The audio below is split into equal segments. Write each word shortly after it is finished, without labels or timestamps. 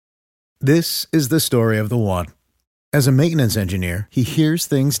This is the story of the one. As a maintenance engineer, he hears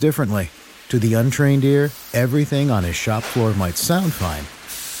things differently. To the untrained ear, everything on his shop floor might sound fine,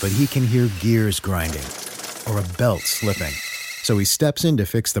 but he can hear gears grinding or a belt slipping. So he steps in to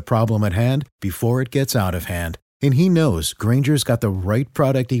fix the problem at hand before it gets out of hand. And he knows Grainger's got the right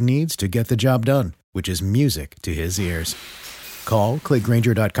product he needs to get the job done, which is music to his ears. Call, click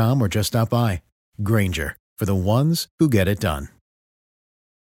Grainger.com, or just stop by. Grainger, for the ones who get it done.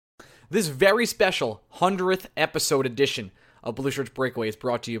 This very special 100th episode edition of Blue Shirts Breakaway is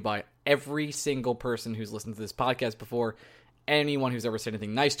brought to you by every single person who's listened to this podcast before, anyone who's ever said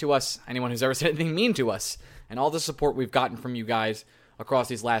anything nice to us, anyone who's ever said anything mean to us, and all the support we've gotten from you guys across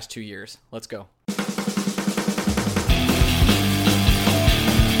these last 2 years. Let's go.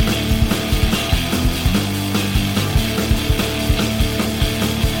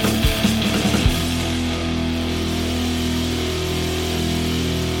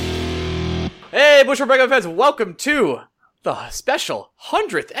 Hey, Blue Shirts Breakaway fans, welcome to the special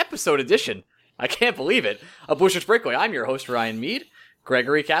 100th episode edition. I can't believe it. Of Blue Shirts Breakaway. I'm your host, Ryan Mead.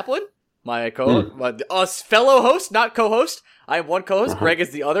 Gregory Kaplan, my fellow host, not co-host. I am one co-host. Greg is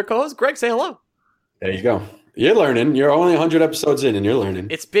the other co-host. Greg, say hello. There you go. You're learning. You're only 100 episodes in and you're learning.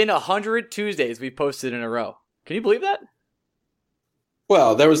 It's been 100 Tuesdays we posted in a row. Can you believe that?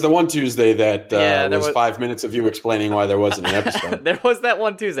 Well, there was the one Tuesday that was 5 minutes of you explaining why there wasn't an episode. There was that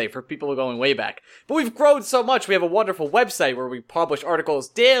one Tuesday for people going way back. But we've grown so much. We have a wonderful website where we publish articles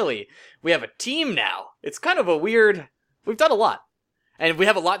daily. We have a team now. It's kind of a weird... We've done a lot. And we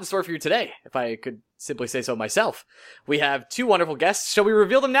have a lot in store for you today, if I could simply say so myself. We have two wonderful guests. Shall we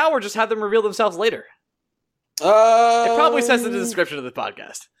reveal them now or just have them reveal themselves later? It probably says in the description of the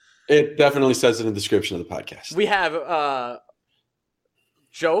podcast. It definitely says in the description of the podcast. We have...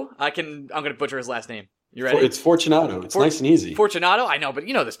 Joe, I'm going to butcher his last name. You ready? It's Fortunato. It's nice and easy. Fortunato, I know, but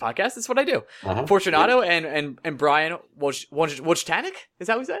you know this podcast. That's what I do. Fortunato and Brian Wojtanek? Is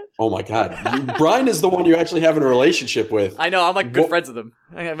that what he said? Oh my God. Brian is the one you actually have a relationship with. I know. I'm like good friends with him.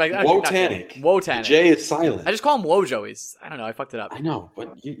 Wojtanek. Wojtanek. J is silent. I just call him Wojo. I don't know. I fucked it up. I know,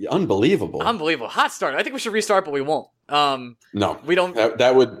 but unbelievable. Unbelievable. Hot start. I think we should restart, but we won't. No. We don't.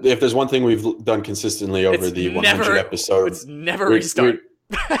 That would, if there's one thing we've done consistently over the 100 episodes. It's never restart.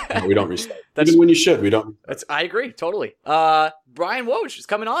 No, we don't restart. Even when you should, we don't. I agree, totally. Brian Woj is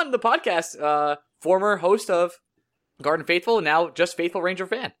coming on the podcast. Former host of Garden Faithful, and now just Faithful Ranger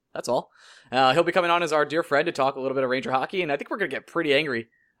fan. That's all. He'll be coming on as our dear friend to talk a little bit of Ranger hockey, and I think we're going to get pretty angry.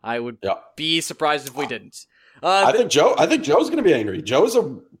 I would be surprised if we didn't. I think Joe's going to be angry. Joe's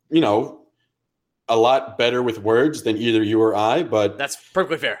a lot better with words than either you or I, but that's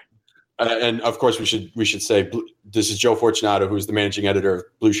perfectly fair. And of course, we should say this is Joe Fortunato, who's the managing editor of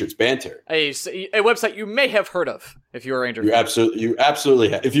Blue Shirts Banter, a website you may have heard of if you're a Ranger fan. You absolutely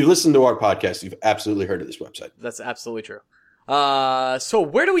have. If you listen to our podcast, you've absolutely heard of this website. That's absolutely true. So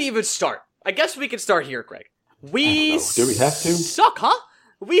where do we even start? I guess we could start here, Greg. Do we have to? Suck, huh?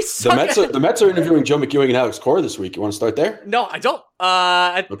 We suck. The Mets are interviewing Joe McEwing and Alex Cora this week. You want to start there? No, I don't.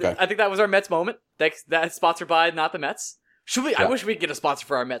 Okay. I think that was our Mets moment. That's sponsored by not the Mets. Should we? Yeah. I wish we could get a sponsor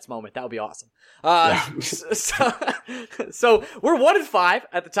for our Mets moment. That would be awesome. So we're 1-5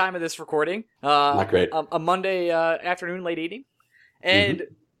 at the time of this recording. Not great. A Monday afternoon, late evening. And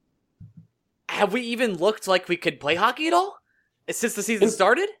have we even looked like we could play hockey at all since the season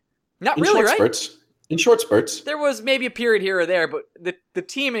started? Not really, right? Spurts. In short spurts. There was maybe a period here or there, but the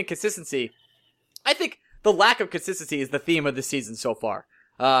team and consistency, I think the lack of consistency is the theme of the season so far.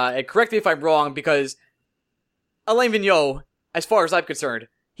 And correct me if I'm wrong, because Alain Vigneault, as far as I'm concerned,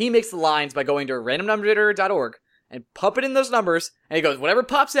 he makes the lines by going to randomnumbergenerator.org and pumping in those numbers, and he goes, whatever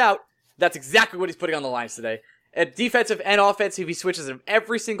pops out, that's exactly what he's putting on the lines today. At defensive and offensive, he switches them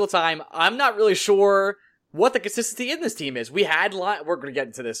every single time. I'm not really sure what the consistency in this team is. We're going to get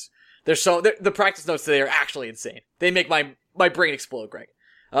into this. The practice notes today are actually insane. They make my brain explode, Greg.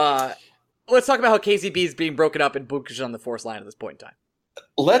 Let's talk about how KZB is being broken up and Bukic on the fourth line at this point in time.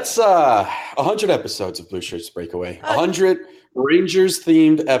 Let's 100 episodes of Blue Shirts Breakaway. 100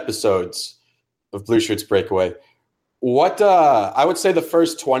 Rangers-themed episodes of Blue Shirts Breakaway. What I would say the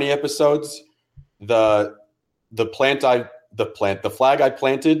first 20 episodes, the flag I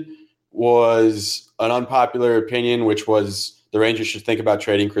planted was an unpopular opinion, which was the Rangers should think about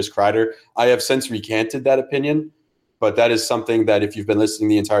trading Chris Kreider. I have since recanted that opinion, but that is something that if you've been listening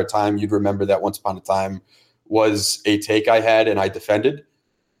the entire time, you'd remember that once upon a time was a take I had and I defended.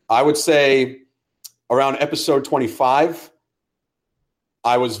 I would say around episode 25,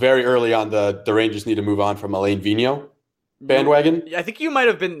 I was very early on the Rangers need to move on from Alain Vigneault bandwagon. I think you might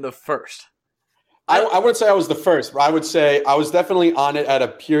have been the first. I wouldn't say I was the first, but I would say I was definitely on it at a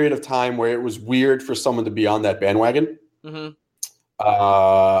period of time where it was weird for someone to be on that bandwagon. Mm-hmm.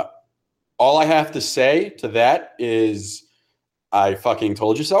 All I have to say to that is I fucking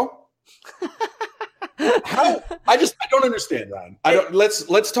told you so. How? I don't understand, Ryan.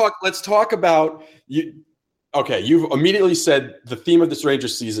 Let's talk about you. Okay, you've immediately said the theme of this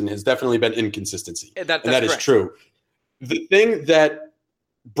Rangers season has definitely been inconsistency. And that is true. The thing that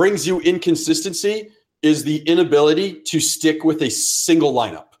brings you inconsistency is the inability to stick with a single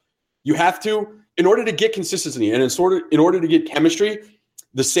lineup. You have to, in order to get consistency and in order to get chemistry,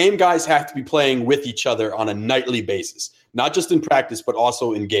 the same guys have to be playing with each other on a nightly basis, not just in practice, but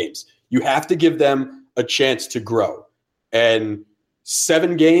also in games. You have to give them a chance to grow. And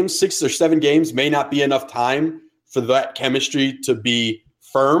 6 or 7 games may not be enough time for that chemistry to be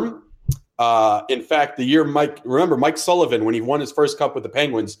firm. In fact, Mike Sullivan, when he won his first cup with the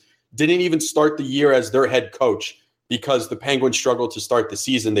Penguins, didn't even start the year as their head coach because the Penguins struggled to start the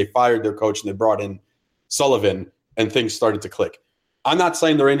season. They fired their coach and they brought in Sullivan, and things started to click. I'm not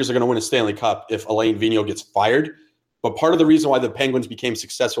saying the Rangers are going to win a Stanley Cup if Alain Vigneault gets fired, but part of the reason why the Penguins became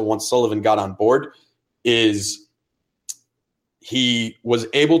successful once Sullivan got on board is he was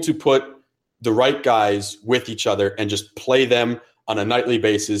able to put the right guys with each other and just play them on a nightly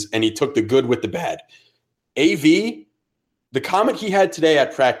basis, and he took the good with the bad. AV, the comment he had today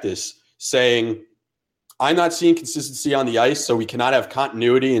at practice saying, I'm not seeing consistency on the ice, so we cannot have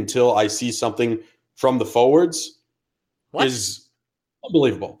continuity until I see something from the forwards is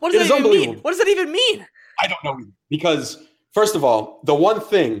unbelievable. What does that even mean? What does that even mean? I don't know either. Because, first of all, the one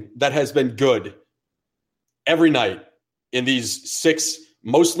thing that has been good every night in these 6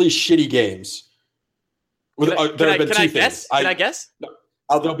 mostly shitty games, there have been 2 things. Can I guess?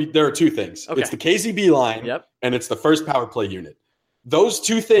 There are 2 things. Okay. It's the KZB line, and it's the first power play unit. Those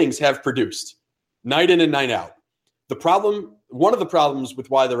 2 things have produced night in and night out. One of the problems with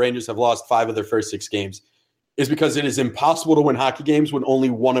why the Rangers have lost 5 of their first 6 games is because it is impossible to win hockey games when only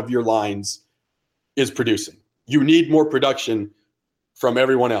one of your lines is producing. You need more production from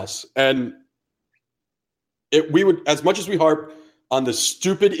everyone else. And we would, as much as we harp on the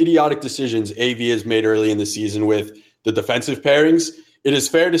stupid, idiotic decisions AV has made early in the season with the defensive pairings, it is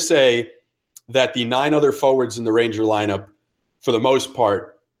fair to say that the 9 other forwards in the Ranger lineup, for the most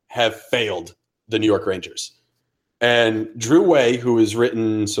part, have failed the New York Rangers. And Drew Way, who has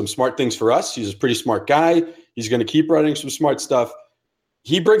written some smart things for us, he's a pretty smart guy. He's going to keep writing some smart stuff.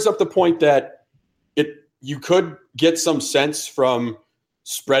 He brings up the point that you could get some sense from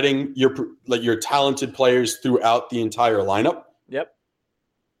spreading your talented players throughout the entire lineup. Yep.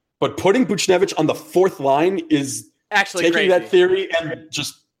 But putting Buchnevich on the 4th line is actually taking crazy. That theory and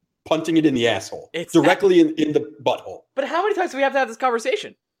just punting it in the asshole. It's directly in the butthole. But how many times do we have to have this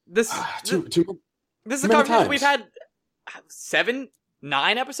conversation? This is a conversation times. We've had 7,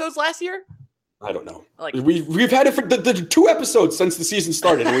 9 episodes last year. I don't know. We've had it for the 2 episodes since the season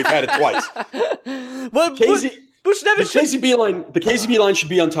started, and we've had it twice. Well, the KZB line should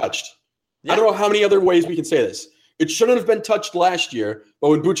be untouched. Yeah. I don't know how many other ways we can say this. It shouldn't have been touched last year, but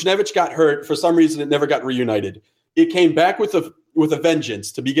when Buchnevich got hurt, for some reason it never got reunited. It came back with a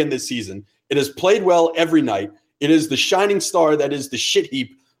vengeance to begin this season. It has played well every night. It is the shining star that is the shit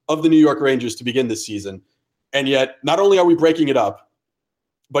heap of the New York Rangers to begin this season. And yet, not only are we breaking it up,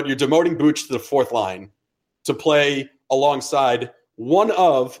 but you're demoting Buch to the 4th line to play alongside one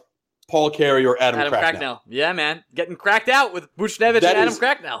of Paul Carey or Adam Cracknell. Yeah, man. Getting cracked out with Buchnevich and Adam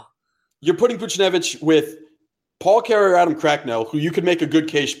Cracknell. You're putting Buchnevich with Paul Carey or Adam Cracknell, who you could make a good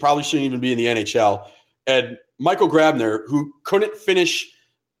case probably shouldn't even be in the NHL, and Michael Grabner, who couldn't finish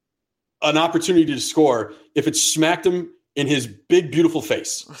an opportunity to score if it smacked him in his big, beautiful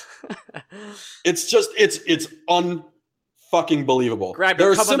face. It's unfucking believable.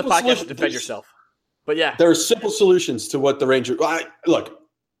 Grabner, come on the podcast to defend yourself. But yeah. There are simple solutions to what the Rangers... Look,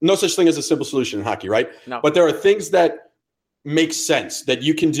 no such thing as a simple solution in hockey, right? No. But there are things that make sense that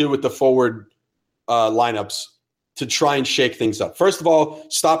you can do with the forward lineups to try and shake things up. First of all,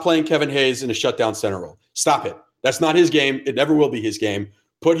 stop playing Kevin Hayes in a shutdown center role. Stop it. That's not his game. It never will be his game.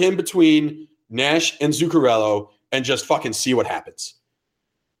 Put him between Nash and Zuccarello and just fucking see what happens.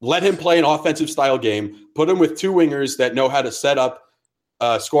 Let him play an offensive style game. Put him with 2 wingers that know how to set up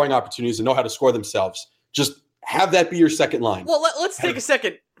scoring opportunities and know how to score themselves. Just have that be your second line. Well, let's take a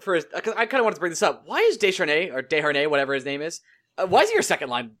second because I kind of wanted to bring this up. Why is Desharnais, whatever his name is, why is he your second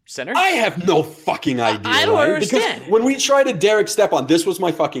line center? I have no fucking idea. I don't understand. Because when we tried to Derek Stepan, this was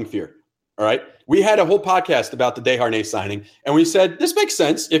my fucking fear. All right. We had a whole podcast about the Desharnais signing, and we said this makes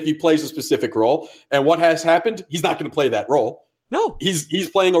sense if he plays a specific role. And what has happened? He's not going to play that role. No. He's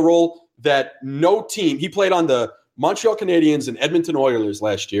playing a role that no team, he played on the Montreal Canadiens and Edmonton Oilers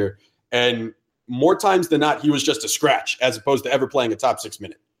last year, and more times than not, he was just a scratch as opposed to ever playing a top 6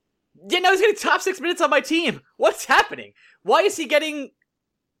 minute. Yeah, now he's getting top 6 minutes on my team. What's happening? Why is he getting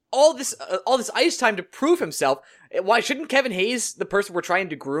all this ice time to prove himself? Why shouldn't Kevin Hayes, the person we're trying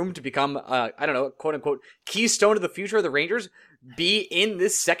to groom to become, I don't know, quote unquote, keystone of the future of the Rangers, be in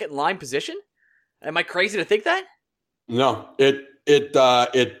this second line position? Am I crazy to think that? No, it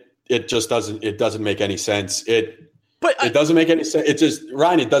just doesn't make any sense. It doesn't make any sense. It just,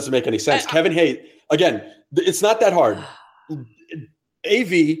 Ryan, it doesn't make any sense. Kevin Hayes, again, it's not that hard.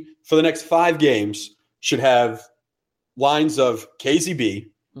 AV for the next 5 games should have lines of KZB,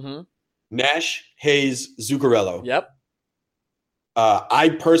 Nash, Hayes, Zuccarello. Yep.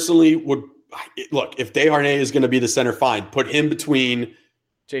 I personally would look, if Desharnais is going to be the center, fine. Put him between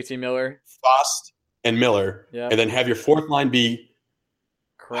JT Miller, Fost, and Miller, and then have your fourth line be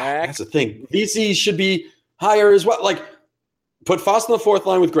Crack. That's the thing. VC should be higher as well. Like, put Fost on the fourth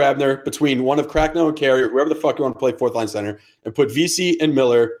line with Grabner between one of Cracknell and Carey, or whoever the fuck you want to play fourth line center, and put VC and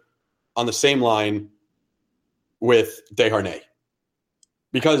Miller on the same line with Desharnais.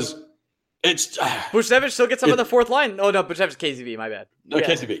 Because it's Buchnevich still gets him on the fourth line. Oh no, Buchnevich is KZV. My bad. No, yeah.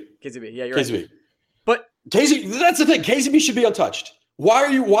 KZB. Yeah, you're KZB. right. But KZB, that's the thing. KZB should be untouched. Why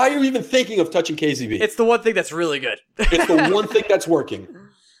are you even thinking of touching KZB? It's the one thing that's really good. It's the one thing that's working.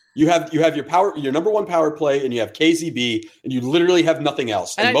 You have your number one power play, and you have KZB, and you literally have nothing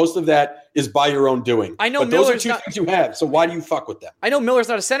else. And most of that is by your own doing. I know, but those are two things you have. So why do you fuck with them? I know Miller's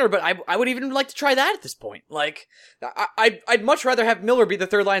not a center, but I would even like to try that at this point. Like, I'd much rather have Miller be the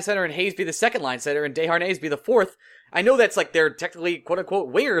third line center and Hayes be the second line center and Desharnais be the fourth. I know that's like they're technically quote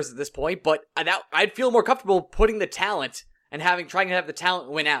unquote wingers at this point, but I'd feel more comfortable putting the talent and trying to have the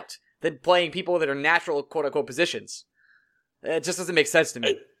talent win out than playing people that are natural quote unquote positions. It just doesn't make sense to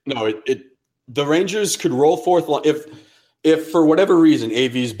me. The Rangers could roll fourth line if for whatever reason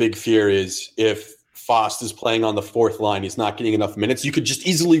AV's big fear is if Fost is playing on the fourth line, he's not getting enough minutes. You could just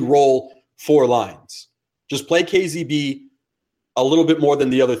easily roll 4 lines. Just play KZB a little bit more than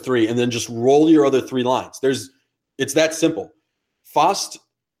the other 3, and then just roll your other 3 lines. It's that simple. Fost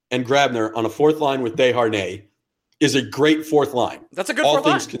and Grabner on a fourth line with Desharnais is a great fourth line. That's a good all fourth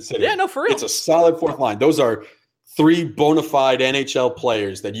line. All things considered. Yeah, no, for real. It's a solid fourth line. Those are 3 bona fide NHL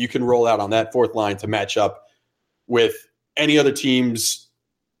players that you can roll out on that fourth line to match up with any other team's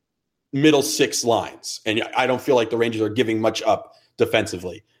middle 6 lines. And I don't feel like the Rangers are giving much up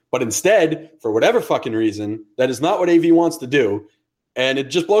defensively. But instead, for whatever fucking reason, that is not what AV wants to do. And it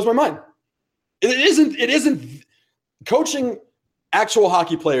just blows my mind. It isn't coaching actual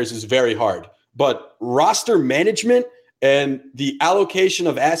hockey players is very hard, but roster management and the allocation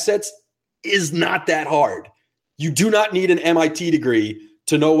of assets is not that hard. You do not need an MIT degree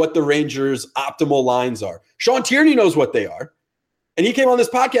to know what the Rangers' optimal lines are. Sean Tierney knows what they are. And he came on this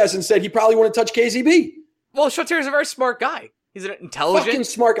podcast and said he probably wouldn't touch KZB. Well, Sean Tierney's a very smart guy. He's an intelligent. Fucking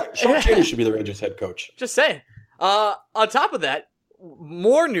smart guy. Sean Tierney should be the Rangers' head coach. Just saying. On top of that,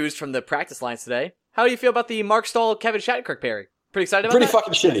 more news from the practice lines today. How do you feel about the Mark Stahl, Kevin Shattenkirk pairing? Pretty excited about that?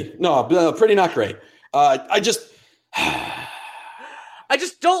 Pretty fucking shitty. No, pretty not great. I just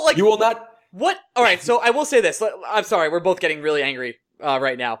don't like. You will not. What? All right, so I will say this. I'm sorry, we're both getting really angry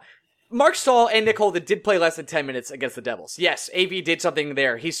right now. Mark Stahl and Nick Holden did play less than 10 minutes against the Devils. Yes, AV did something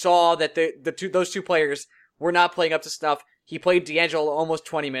there. He saw that those two players were not playing up to snuff. He played DeAngelo almost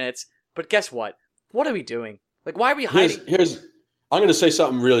 20 minutes. But guess what? What are we doing? Like, why are we hiding? I'm going to say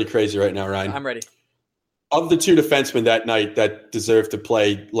something really crazy right now, Ryan. I'm ready. Of the 2 defensemen that night that deserved to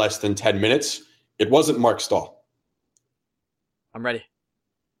play less than 10 minutes, it wasn't Mark Stahl. I'm ready.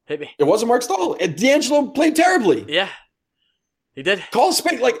 Hit me. It wasn't Mark Stahl. DeAngelo played terribly. Yeah, he did. Call a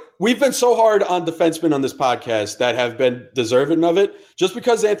spade. Like, we've been so hard on defensemen on this podcast that have been deserving of it. Just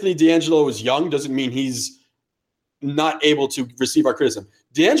because Anthony DeAngelo is young doesn't mean he's not able to receive our criticism.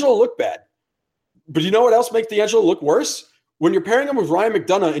 DeAngelo looked bad. But you know what else makes DeAngelo look worse? When you're pairing him with Ryan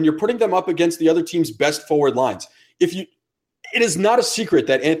McDonough and you're putting them up against the other team's best forward lines. It is not a secret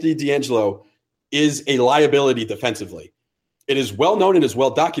that Anthony DeAngelo is a liability defensively. It is well known and is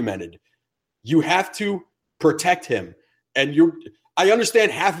well documented. You have to protect him. And I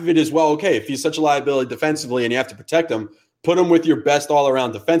understand half of it is, well, okay, if he's such a liability defensively and you have to protect him, put him with your best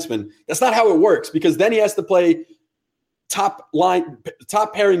all-around defenseman. That's not how it works, because then he has to play top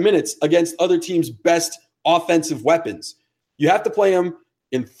pairing minutes against other teams' best offensive weapons. You have to play him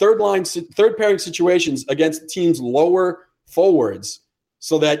in third pairing situations against teams' lower forwards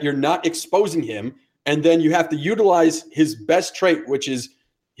so that you're not exposing him. And then you have to utilize his best trait, which is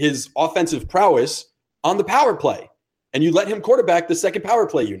his offensive prowess, on the power play. And you let him quarterback the second power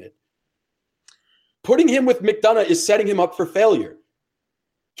play unit. Putting him with McDonough is setting him up for failure.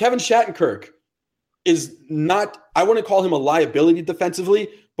 Kevin Shattenkirk is not, I wouldn't call him a liability defensively,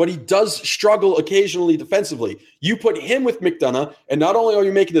 but he does struggle occasionally defensively. You put him with McDonough, and not only are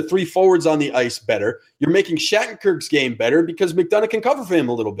you making the three forwards on the ice better, you're making Shattenkirk's game better because McDonough can cover for him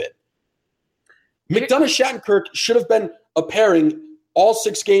a little bit. McDonough-Shattenkirk should have been a pairing all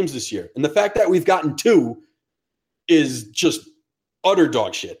 6 games this year. And the fact that we've gotten 2 is just utter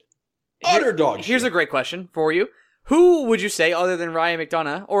dog shit. Utter dog shit. Here's a great question for you. Who would you say, other than Ryan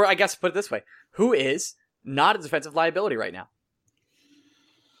McDonough, or I guess put it this way, who is not a defensive liability right now?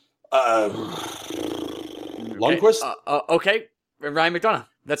 Lundqvist? Okay, Ryan McDonough.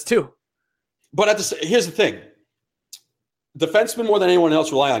 That's 2. But here's the thing. Defensemen more than anyone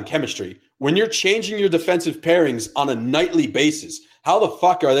else rely on chemistry. When you're changing your defensive pairings on a nightly basis, how the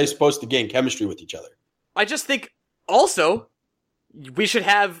fuck are they supposed to gain chemistry with each other? I just think also we should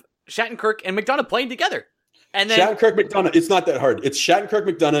have Shattenkirk and McDonough playing together. And then Shattenkirk, McDonough, it's not that hard. It's Shattenkirk,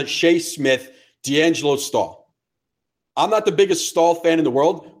 McDonough, Shea Smith, D'Angelo, Stahl. I'm not the biggest Stahl fan in the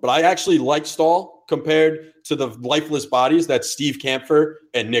world, but I actually like Stahl compared to the lifeless bodies that's Steve Kampfer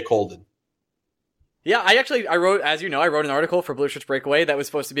and Nick Holden. Yeah, I wrote, as you know, I wrote an article for Blue Shirts Breakaway that was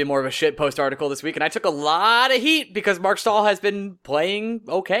supposed to be more of a shit post article this week, and I took a lot of heat because Mark Stahl has been playing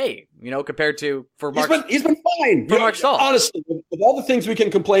okay, compared to Mark. He's been fine for Mark Stahl. Honestly, of all the things we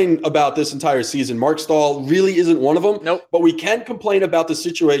can complain about this entire season, Mark Stahl really isn't one of them. Nope. But we can complain about the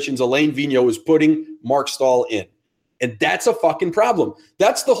situations Alain Vigneault is putting Mark Stahl in, and that's a fucking problem.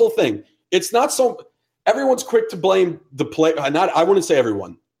 That's the whole thing. It's not so. Everyone's quick to blame the play. I wouldn't say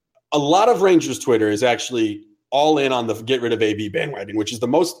everyone. A lot of Rangers Twitter is actually all in on the get rid of AB bandwagon, which is the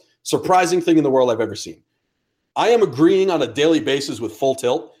most surprising thing in the world I've ever seen. I am agreeing on a daily basis with Full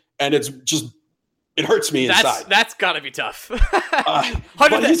Tilt, and it hurts me inside. That's got to be tough.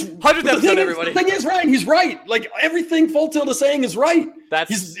 100th episode, everybody. The thing is, Ryan, he's right. Like, everything Full Tilt is saying is right.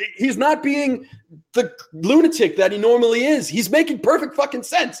 He's not being the lunatic that he normally is. He's making perfect fucking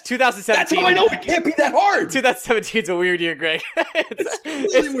sense. 2017. That's how I know it can't be that hard. 2017 is a weird year, Greg. It's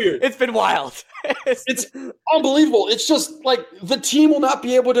really weird. It's been wild. It's unbelievable. It's just like the team will not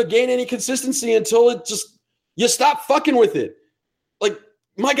be able to gain any consistency until you stop fucking with it. Like,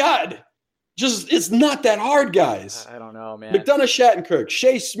 my God. It's not that hard, guys. I don't know, man. McDonough, Shattenkirk,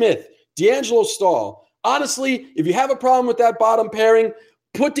 Shea Smith, D'Angelo, Stahl. Honestly, if you have a problem with that bottom pairing,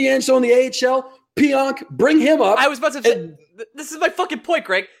 put D'Angelo in the AHL. Pionk, bring him up. I was about to say, this is my fucking point,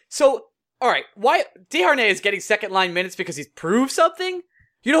 Greg. So, all right, why Desharnais is getting second line minutes because he's proved something?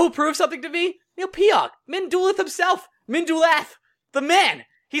 You know who proved something to me? Pionk, Mindulath himself, Mindulath, the man.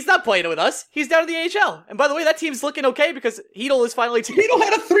 He's not playing with us. He's down in the AHL. And by the way, that team's looking okay because Hedl is finally... Hedl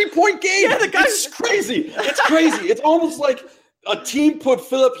had a 3-point game. Yeah, it's crazy. It's crazy. It's almost like a team put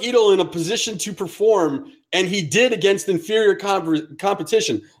Philip Hedl in a position to perform, and he did against inferior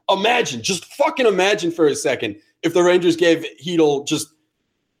competition. Just fucking imagine for a second if the Rangers gave Hedl just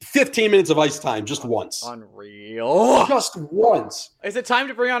 15 minutes of ice time just once. Unreal. Just once. Is it time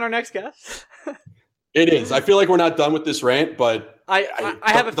to bring on our next guest? It is. I feel like we're not done with this rant, but I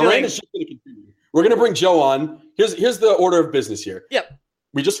have a feeling the rant is just going to continue. We're going to bring Joe on. Here's the order of business here. Yep.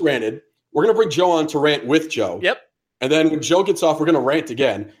 We just ranted. We're going to bring Joe on to rant with Joe. Yep. And then when Joe gets off, we're going to rant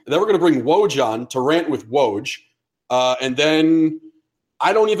again. And then we're going to bring Woj on to rant with Woj. And then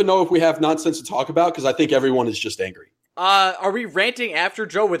I don't even know if we have nonsense to talk about because I think everyone is just angry. Are we ranting after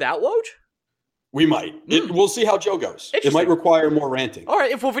Joe without Woj? We might. We'll see how Joe goes. It might require more ranting. All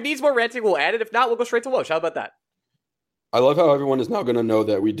right. If it needs more ranting, we'll add it. If not, we'll go straight to Woj. How about that? I love how everyone is now going to know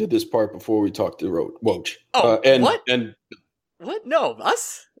that we did this part before we talked to Woj. What? What? No,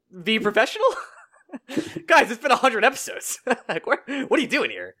 us? Be professional? Guys, it's been 100 episodes. What are you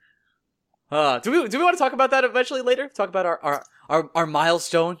doing here? Do we want to talk about that eventually later? Talk about our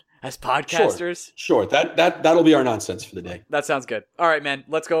milestone as podcasters? Sure. That'll be our nonsense for the day. That sounds good. All right, man.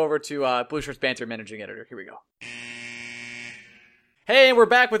 Let's go over to Blue Shirts Banter managing editor. Here we go. Hey, we're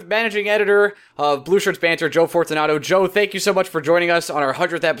back with managing editor of Blue Shirts Banter, Joe Fortunato. Joe, thank you so much for joining us on our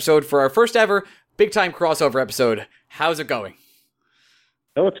 100th episode for our first ever big-time crossover episode. How's it going?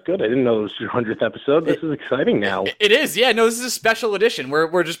 Oh, it's good. I didn't know it was your 100th episode. This is exciting now. It is. Yeah, no, this is a special edition.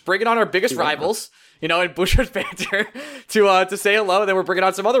 We're just bringing on our biggest rivals, in Blue Shirts Banter to say hello, and then we're bringing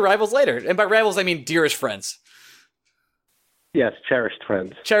on some other rivals later. And by rivals, I mean dearest friends. Yes, cherished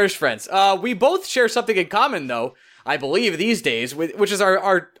friends. Cherished friends. We both share something in common, though, I believe, these days, which is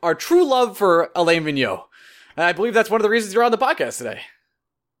our true love for Alain Vigneault. And I believe that's one of the reasons you're on the podcast today.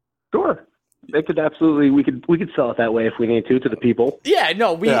 Sure. They could absolutely we could sell it that way if we need to the people. Yeah,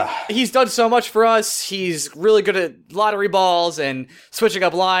 no, he's done so much for us. He's really good at lottery balls and switching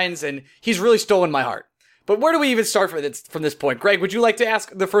up lines, and he's really stolen my heart. But where do we even start from this point? Greg, would you like to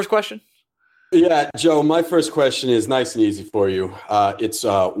ask the first question? Yeah, Joe, my first question is nice and easy for you. It's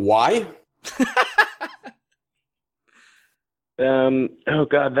why? Oh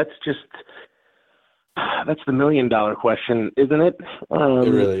God, that's the $1 million question, isn't it? It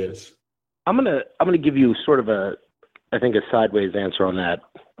really is. I'm gonna give you sort of a sideways answer on that.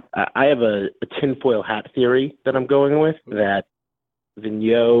 I have a tinfoil hat theory that I'm going with, that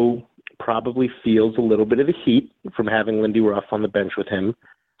Vigneault probably feels a little bit of the heat from having Lindy Ruff on the bench with him.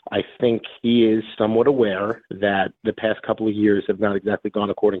 I think he is somewhat aware that the past couple of years have not exactly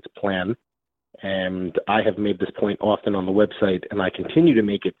gone according to plan. And I have made this point often on the website, and I continue to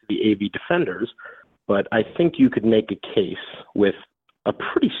make it to the AV defenders. But I think you could make a case with a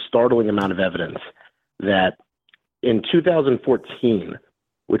pretty startling amount of evidence that in 2014,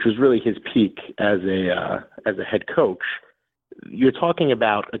 which was really his peak as a head coach, you're talking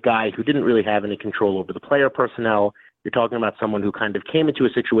about a guy who didn't really have any control over the player personnel. You're talking about someone who kind of came into a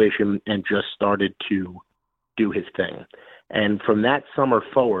situation and just started to do his thing. And from that summer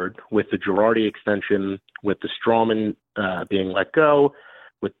forward, with the Girardi extension, with the Strawman being let go,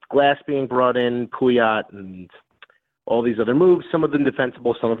 with Glass being brought in, Pouliot, and all these other moves, some of them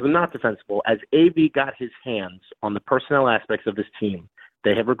defensible, some of them not defensible, as AV got his hands on the personnel aspects of this team,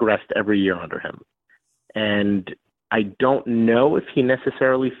 they have regressed every year under him. And I don't know if he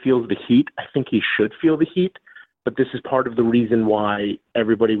necessarily feels the heat. I think he should feel the heat. But this is part of the reason why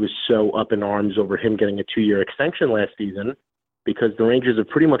everybody was so up in arms over him getting a 2-year extension last season, because the Rangers have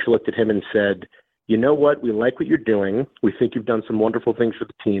pretty much looked at him and said, you know what, we like what you're doing. We think you've done some wonderful things for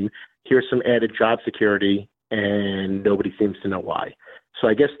the team. Here's some added job security, and nobody seems to know why. So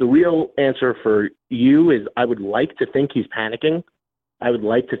I guess the real answer for you is I would like to think he's panicking. I would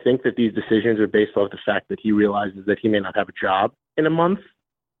like to think that these decisions are based off the fact that he realizes that he may not have a job in a month.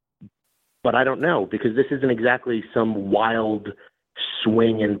 But I don't know, because this isn't exactly some wild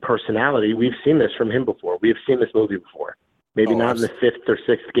swing in personality. We've seen this from him before. We have seen this movie before. Maybe not in the 5th or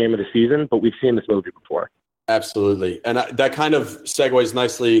 6th game of the season, but we've seen this movie before. Absolutely. And that kind of segues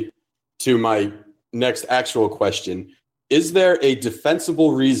nicely to my next actual question. Is there a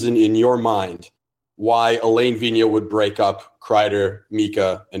defensible reason in your mind why Alain Vigneault would break up Kreider,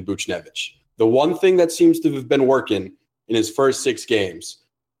 Mika, and Buchnevich? The one thing that seems to have been working in his first 6 games,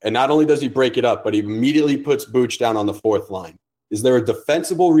 and not only does he break it up, but he immediately puts Buch down on the 4th line. Is there a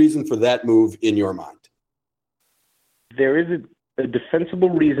defensible reason for that move in your mind? There is a defensible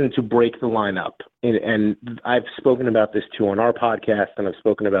reason to break the lineup. And I've spoken about this too on our podcast, and I've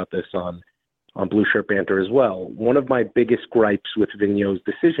spoken about this on Blue Shirt Banter as well. One of my biggest gripes with Vigneault's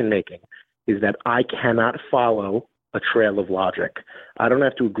decision-making is that I cannot follow a trail of logic. I don't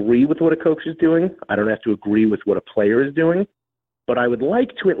have to agree with what a coach is doing. I don't have to agree with what a player is doing. But I would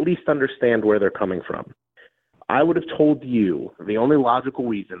like to at least understand where they're coming from. I would have told you the only logical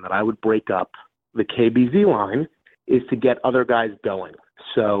reason that I would break up the KBZ line is to get other guys going.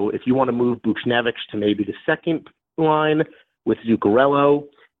 So if you want to move Buchnevich to maybe the 2nd line with Zuccarello,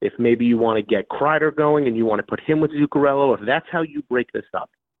 if maybe you want to get Kreider going and you want to put him with Zuccarello, if that's how you break this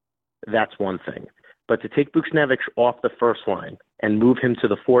up, that's one thing. But to take Buchnevich off the 1st line and move him to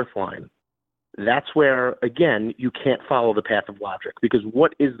the 4th line, that's where, again, you can't follow the path of logic, because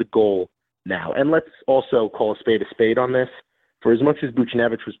what is the goal now? And let's also call a spade on this. For as much as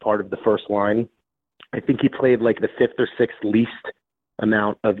Buchnevich was part of the 1st line, I think he played like the 5th or 6th least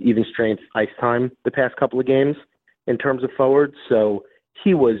amount of even strength ice time the past couple of games in terms of forwards. So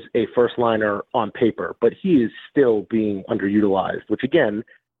he was a 1st liner on paper, but he is still being underutilized, which again,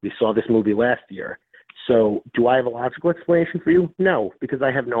 we saw this movie last year. So do I have a logical explanation for you? No, because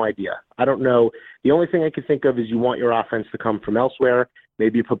I have no idea. I don't know. The only thing I can think of is you want your offense to come from elsewhere.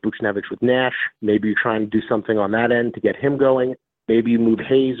 Maybe you put Buchnevich with Nash. Maybe you're trying to do something on that end to get him going. Maybe you move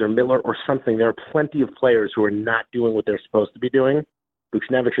Hayes or Miller or something. There are plenty of players who are not doing what they're supposed to be doing.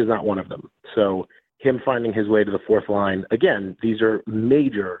 Buchnevich is not one of them. So him finding his way to the 4th line, again, these are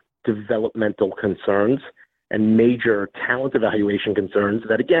major developmental concerns and major talent evaluation concerns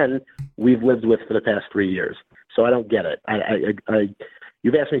that, again, we've lived with for the past 3 years. So I don't get it.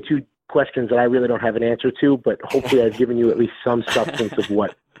 You've asked me 2 questions that I really don't have an answer to, but hopefully I've given you at least some substance of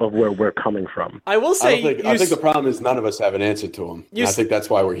where we're coming from. I will say, I think the problem is none of us have an answer to them. I think that's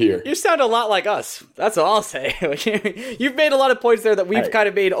why we're here. You sound a lot like us. That's all I'll say. You've made a lot of points there that we've kind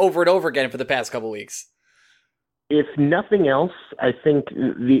of made over and over again for the past couple weeks. If nothing else, I think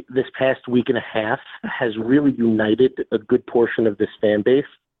this past week and a half has really united a good portion of this fan base.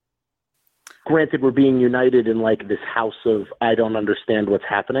 granted, we're being united in like this house of I don't understand what's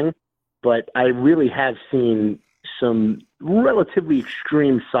happening, but I really have seen some relatively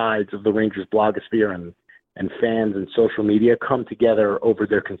extreme sides of the Rangers blogosphere and fans and social media come together over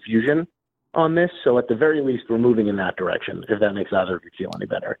their confusion on this. So at the very least, we're moving in that direction, if that makes either of you feel any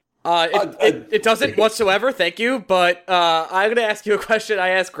better. It doesn't whatsoever, thank you, but I'm going to ask you a question I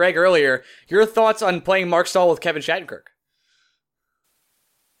asked Greg earlier. Your thoughts on playing Mark Stahl with Kevin Shattenkirk?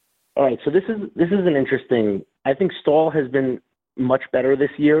 All right, so this is an interesting. I think Stahl has been much better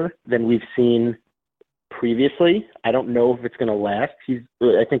this year than we've seen previously. I don't know if it's going to last.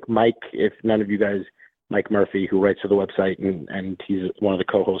 I think Mike, if none of you guys, Mike Murphy, who writes for the website and he's one of the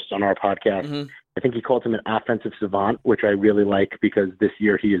co-hosts on our podcast, Mm-hmm. I think he called him an offensive savant, which I really like because this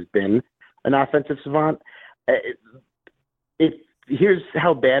year he has been an offensive savant. Here's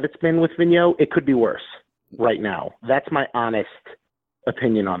how bad it's been with Vigneault. It could be worse right now. That's my honest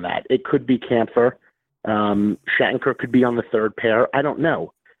opinion on that. It could be Kampfer. Shattenkirk could be on the third pair. I don't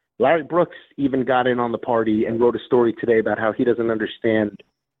know. Larry Brooks even got in on the party and wrote a story today about how he doesn't understand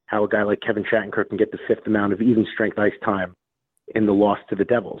how a guy like Kevin Shattenkirk can get the fifth amount of even strength ice time in the loss to the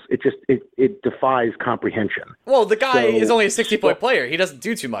Devils. It defies comprehension. Well, the guy is only a 60-point player. He doesn't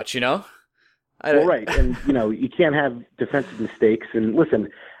do too much, you know? Well, right. And, you can't have defensive mistakes. And listen,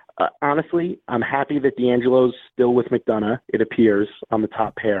 honestly, I'm happy that D'Angelo's still with McDonough, it appears, on the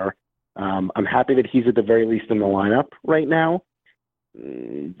top pair. I'm happy that he's at the very least in the lineup right now.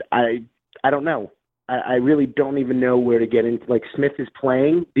 I don't know. I really don't even know where to get into. Like, Smith is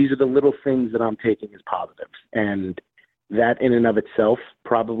playing. These are the little things that I'm taking as positives. And that in and of itself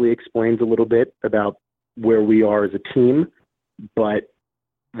probably explains a little bit about where we are as a team, but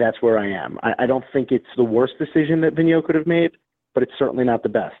that's where I am. I don't think it's the worst decision that Vigneault could have made, but it's certainly not the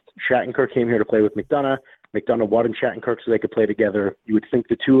best. Shattenkirk came here to play with McDonough. McDonough wanted Shattenkirk so they could play together. You would think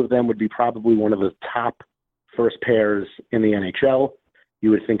the two of them would be probably one of the top first pairs in the NHL.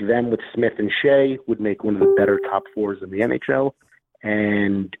 You would think them with Smith and Shea would make one of the better top fours in the NHL,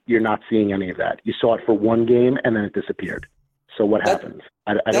 and you're not seeing any of that. You saw it for one game, and then it disappeared. So what happens?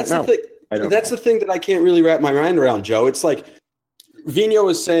 I don't know. That's the thing that I can't really wrap my mind around, Joe. It's like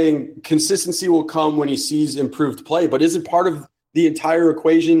Vigneault is saying consistency will come when he sees improved play, but isn't part of the entire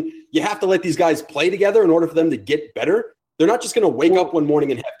equation you have to let these guys play together in order for them to get better? They're not just going to wake up one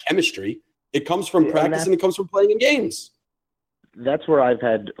morning and have chemistry. It comes from practice and it comes from playing in games. That's where I've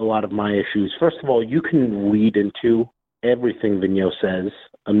had a lot of my issues. First of all, you can read into everything Vigneault says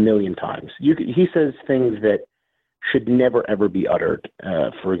a million times. He says things that should never, ever be uttered.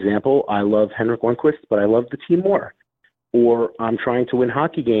 For example, I love Henrik Lundqvist, but I love the team more. Or I'm trying to win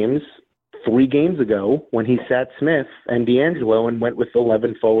hockey games 3 games ago when he sat Smith and D'Angelo and went with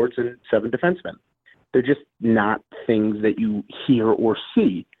 11 forwards and 7 defensemen. They're just not things that you hear or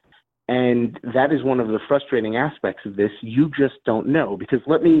see. And that is one of the frustrating aspects of this. You just don't know. Because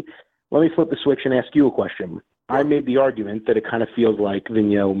let me flip the switch and ask you a question. I made the argument that it kind of feels like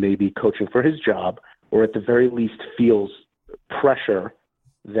Vigneault may be coaching for his job, or at the very least feels pressure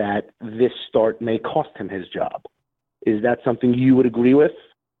that this start may cost him his job. Is that something you would agree with?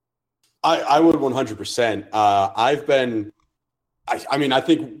 I would 100%. I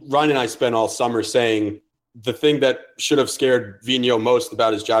think Ryan and I spent all summer saying the thing that should have scared Vigneault most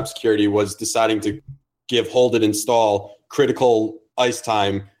about his job security was deciding to give Holden and Stahl critical ice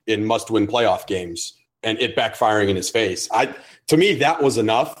time in must-win playoff games and it backfiring in his face. To me, that was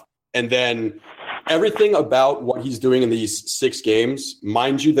enough. And then everything about what he's doing in these 6 games,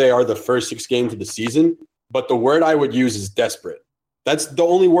 mind you, they are the first 6 games of the season, but the word I would use is desperate. That's the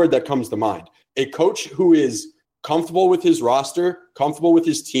only word that comes to mind. A coach who is comfortable with his roster, comfortable with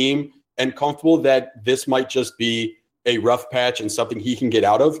his team, and comfortable that this might just be a rough patch and something he can get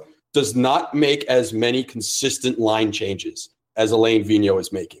out of, does not make as many consistent line changes as Alain Vigneault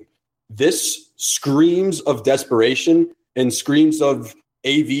is making. This screams of desperation and screams of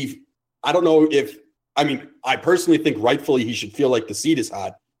AV. I don't know I personally think rightfully he should feel like the seat is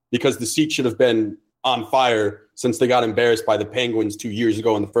hot because the seat should have been on fire since they got embarrassed by the Penguins 2 years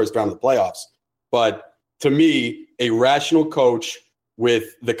ago in the first round of the playoffs. But to me, a rational coach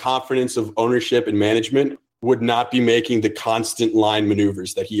with the confidence of ownership and management would not be making the constant line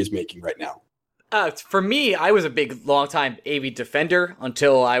maneuvers that he is making right now. For me, I was a big, long-time AV defender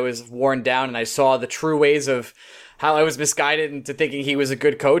until I was worn down and I saw the true ways of how I was misguided into thinking he was a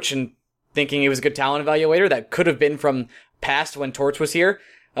good coach and thinking he was a good talent evaluator. That could have been from past when Torts was here.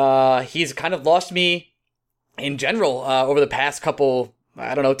 He's kind of lost me in general over the past couple,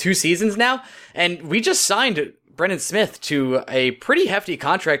 2 seasons now. And we just signed Brendan Smith to a pretty hefty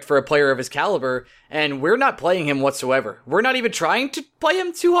contract for a player of his caliber, and we're not playing him whatsoever. We're not even trying to play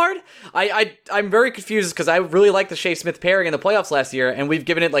him too hard. I'm very confused because I really liked the Shea Smith pairing in the playoffs last year, and we've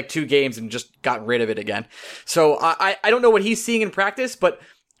given it like 2 games and just gotten rid of it again. So I don't know what he's seeing in practice, but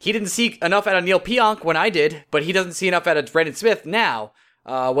he didn't see enough out of Neil Pionk when I did, but he doesn't see enough out of Brendan Smith now.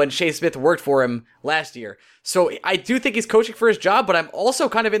 When Shea Smith worked for him last year. So I do think he's coaching for his job, but I'm also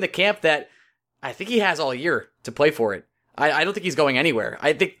kind of in the camp that I think he has all year to play for it. I don't think he's going anywhere.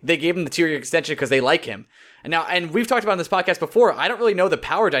 I think they gave him the 2-year extension because they like him. And we've talked about on this podcast before, I don't really know the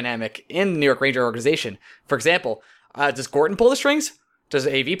power dynamic in the New York Ranger organization. For example, does Gorton pull the strings? Does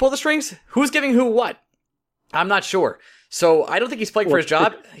AV pull the strings? Who's giving who what? I'm not sure. So I don't think he's playing for his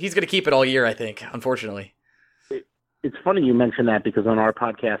job. He's going to keep it all year, I think, unfortunately. It's funny you mentioned that because on our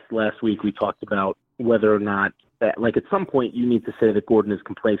podcast last week, we talked about whether or not that, like, at some point you need to say that Gorton is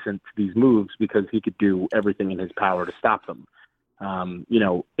complacent to these moves because he could do everything in his power to stop them. AV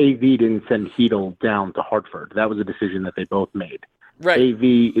didn't send Hedel down to Hartford. That was a decision that they both made. Right.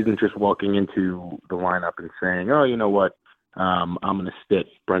 AV isn't just walking into the lineup and saying, oh, you know what, I'm going to sit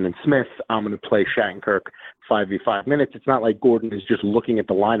Brendan Smith. I'm going to play Shattenkirk 5v5 minutes. It's not like Gorton is just looking at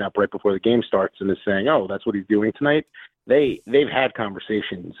the lineup right before the game starts and is saying, oh, that's what he's doing tonight. They've had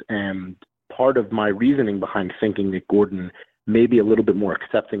conversations, and part of my reasoning behind thinking that Gorton may be a little bit more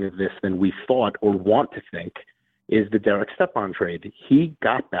accepting of this than we thought or want to think is the Derek Stepan trade. He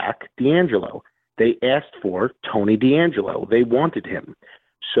got back D'Angelo. They asked for Tony D'Angelo. They wanted him.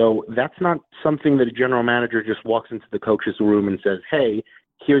 So that's not something that a general manager just walks into the coach's room and says, hey,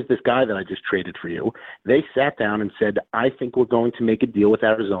 here's this guy that I just traded for you. They sat down and said, I think we're going to make a deal with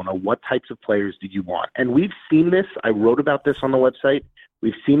Arizona. What types of players do you want? And we've seen this. I wrote about this on the website.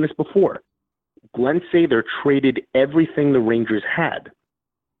 We've seen this before. Glenn Sather traded everything the Rangers had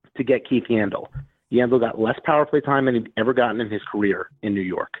to get Keith Yandle. Yandle got less power play time than he'd ever gotten in his career in New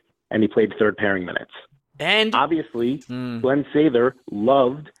York, and he played third pairing minutes. And obviously, Glenn Sather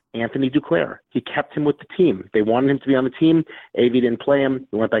loved Anthony Duclair. He kept him with the team. They wanted him to be on the team. AV didn't play him.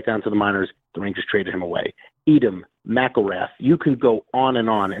 He went back down to the minors. The Rangers traded him away. Edom, McElrath, you can go on and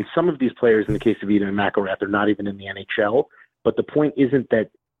on. And some of these players, in the case of Edom and McElrath, are not even in the NHL. But the point isn't that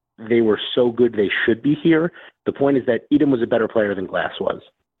they were so good they should be here. The point is that Edom was a better player than Glass was.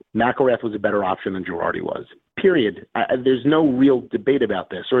 McElrath was a better option than Girardi was. Period. There's no real debate about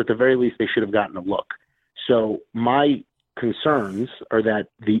this, or at the very least, they should have gotten a look. So my concerns are that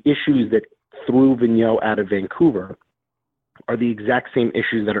the issues that threw Vigneault out of Vancouver are the exact same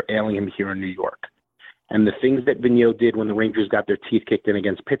issues that are ailing him here in New York. And the things that Vigneault did when the Rangers got their teeth kicked in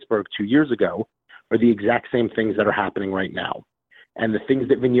against Pittsburgh 2 years ago are the exact same things that are happening right now. And the things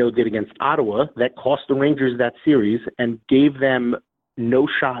that Vigneault did against Ottawa that cost the Rangers that series and gave them no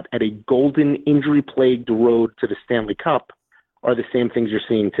shot at a golden injury-plagued road to the Stanley Cup are the same things you're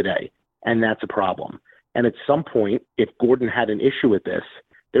seeing today. And that's a problem. And at some point, if Gorton had an issue with this,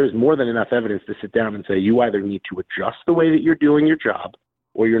 there's more than enough evidence to sit down and say, you either need to adjust the way that you're doing your job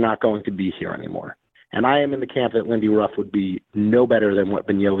or you're not going to be here anymore. And I am in the camp that Lindy Ruff would be no better than what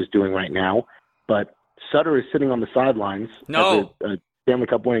Vigneault is doing right now. But Sutter is sitting on the sidelines as a Stanley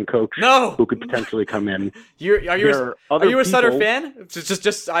Cup winning coach who could potentially come in. Are you a Sutter fan?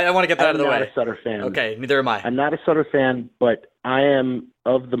 Just I want to get that out of the way. I'm not a Sutter fan. Okay, neither am I. I'm not a Sutter fan, but I am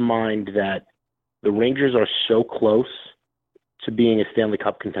of the mind that the Rangers are so close to being a Stanley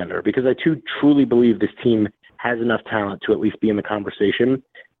Cup contender because I too truly believe this team has enough talent to at least be in the conversation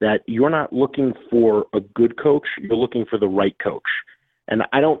that you're not looking for a good coach, you're looking for the right coach. And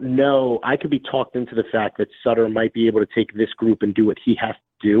I don't know, I could be talked into the fact that Sutter might be able to take this group and do what he has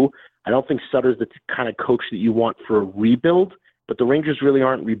to do. I don't think Sutter's the kind of coach that you want for a rebuild, but the Rangers really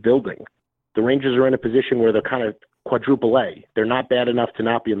aren't rebuilding. The Rangers are in a position where they're kind of quadruple A. They're not bad enough to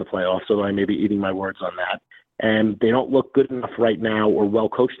not be in the playoffs, although I may be eating my words on that. And they don't look good enough right now or well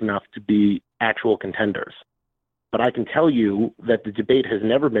coached enough to be actual contenders. But I can tell you that the debate has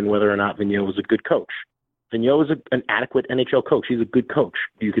never been whether or not Vigneault was a good coach. Vigneault is an adequate NHL coach. He's a good coach.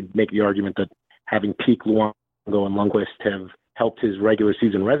 You could make the argument that having peak Luongo and Lundqvist have helped his regular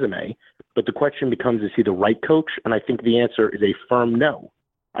season resume. But the question becomes, is he the right coach? And I think the answer is a firm no.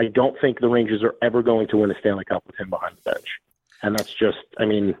 I don't think the Rangers are ever going to win a Stanley Cup with him behind the bench. And that's just,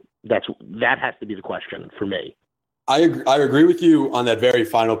 that has to be the question for me. I agree with you on that very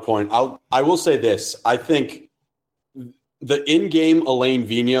final point. I will say this. I think the in-game Alain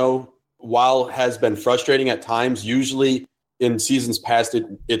Vigneault, while has been frustrating at times, usually in seasons past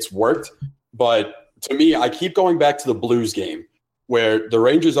it's worked. But to me, I keep going back to the Blues game where the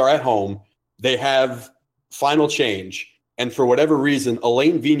Rangers are at home. They have final change. And for whatever reason,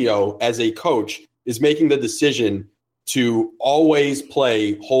 Alain Vigneault, as a coach, is making the decision to always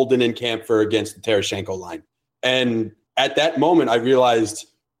play Holden and Kampfer against the Tarasenko line. And at that moment, I realized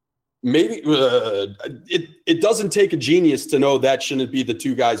maybe it doesn't take a genius to know that shouldn't be the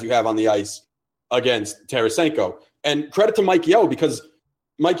two guys you have on the ice against Tarasenko. And credit to Mike Yeo, because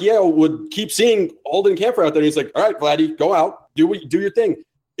Mike Yeo would keep seeing Holden and Kampfer out there. And he's like, all right, Vladdy, go out, do your thing.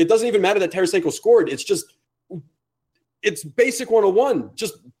 It doesn't even matter that Tarasenko scored. It's basic 101.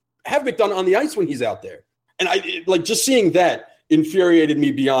 Just have McDonough on the ice when he's out there. And just seeing that infuriated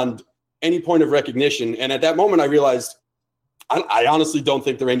me beyond any point of recognition. And at that moment, I realized I honestly don't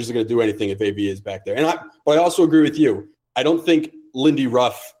think the Rangers are going to do anything if AV is back there. But I also agree with you. I don't think Lindy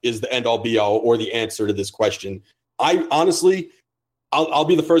Ruff is the end-all be-all or the answer to this question. I honestly, I'll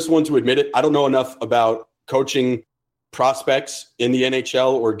be the first one to admit it. I don't know enough about coaching prospects in the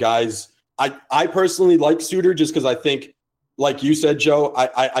NHL or guys. I personally like Suter just because I think, like you said, Joe,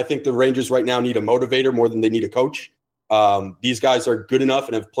 I think the Rangers right now need a motivator more than they need a coach. These guys are good enough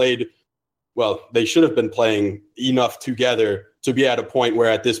and have played, well, they should have been playing enough together to be at a point where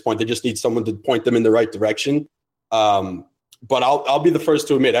at this point they just need someone to point them in the right direction. But I'll be the first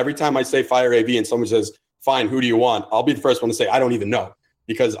to admit, every time I say fire AV and someone says, fine, who do you want? I'll be the first one to say, I don't even know,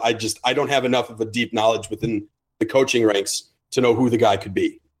 because I don't have enough of a deep knowledge within the coaching ranks to know who the guy could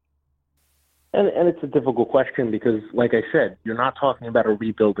be. And it's a difficult question because, like I said, you're not talking about a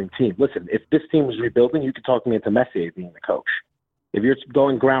rebuilding team. Listen, if this team was rebuilding, you could talk me into Messier being the coach. If you're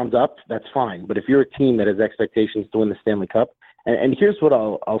going ground up, that's fine. But if you're a team that has expectations to win the Stanley Cup, and here's what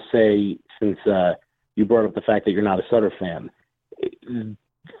I'll say, since you brought up the fact that you're not a Sutter fan.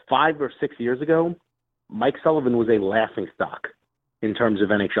 5 or 6 years ago, Mike Sullivan was a laughingstock in terms of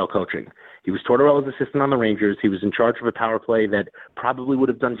NHL coaching. He was Tortorella's assistant on the Rangers. He was in charge of a power play that probably would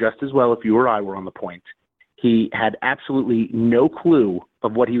have done just as well if you or I were on the point. He had absolutely no clue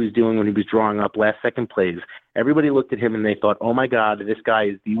of what he was doing when he was drawing up last-second plays. Everybody looked at him and they thought, oh, my God, this guy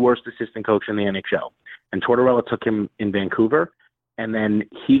is the worst assistant coach in the NHL. And Tortorella took him in Vancouver, and then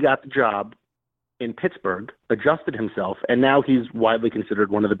he got the job in Pittsburgh, adjusted himself, and now he's widely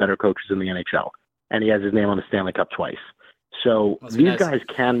considered one of the better coaches in the NHL. And he has his name on the Stanley Cup twice. So these guys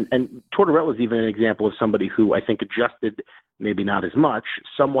can, and Tortorella is even an example of somebody who I think adjusted, maybe not as much,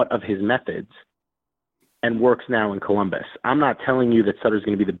 somewhat of his methods and works now in Columbus. I'm not telling you that Sutter's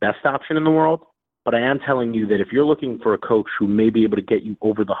going to be the best option in the world, but I am telling you that if you're looking for a coach who may be able to get you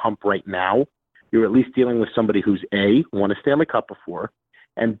over the hump right now, you're at least dealing with somebody who's A, won a Stanley Cup before,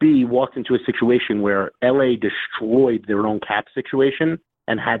 and B, walked into a situation where LA destroyed their own cap situation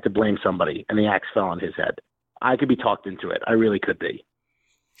and had to blame somebody, and the axe fell on his head. I could be talked into it. I really could be.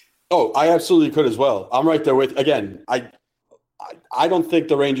 Oh, I absolutely could as well. I'm right there with, again, I don't think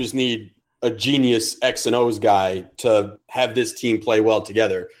the Rangers need a genius X and O's guy to have this team play well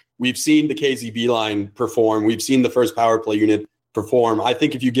together. We've seen the KZB line perform. We've seen the first power play unit perform. I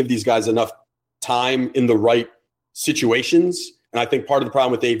think if you give these guys enough time in the right situations, and I think part of the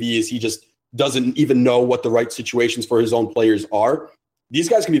problem with AV is he just doesn't even know what the right situations for his own players are. These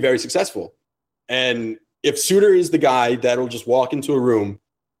guys can be very successful. And if Suter is the guy that'll just walk into a room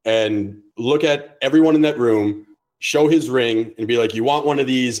and look at everyone in that room, show his ring, and be like, you want one of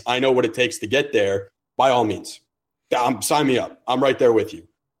these? I know what it takes to get there. By all means, sign me up. I'm right there with you.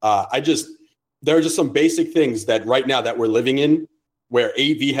 There are just some basic things that right now that we're living in where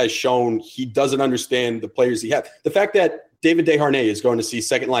AV has shown he doesn't understand the players he has. The fact that David Desharnais is going to see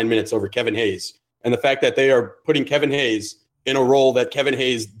second-line minutes over Kevin Hayes, and the fact that they are putting Kevin Hayes in a role that Kevin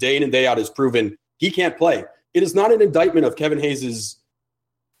Hayes day in and day out has proven he can't play. It is not an indictment of Kevin Hayes'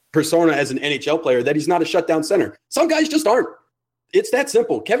 persona as an NHL player that he's not a shutdown center. Some guys just aren't. It's that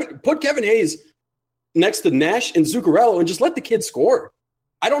simple. Put Kevin Hayes next to Nash and Zuccarello and just let the kid score.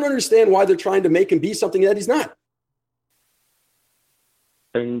 I don't understand why they're trying to make him be something that he's not.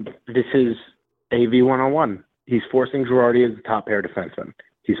 And this is AV 101. He's forcing Girardi as the top pair defenseman.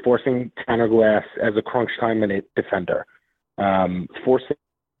 He's forcing Tanner Glass as a crunch time minute defender. Forcing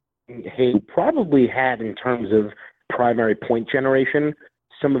Hayes probably had, in terms of primary point generation,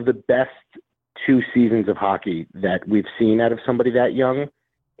 some of the best 2 seasons of hockey that we've seen out of somebody that young,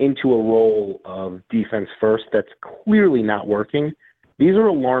 into a role of defense first that's clearly not working. These are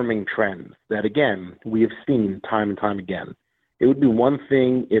alarming trends that, again, we have seen time and time again. It would be one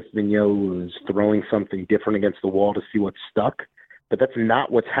thing if Vigneault was throwing something different against the wall to see what stuck, but that's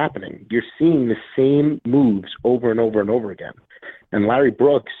not what's happening. You're seeing the same moves over and over and over again. And Larry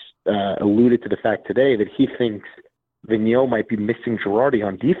Brooks alluded to the fact today that he thinks Vigneault might be missing Girardi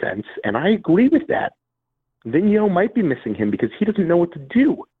on defense, and I agree with that. Vigneault might be missing him because he doesn't know what to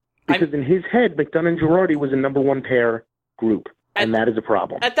do. Because in his head, McDonough and Girardi was a number 1 pair group. and that is a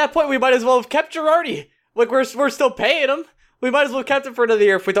problem. At that point, we might as well have kept Girardi. Like, we're still paying him. We might as well have kept him for another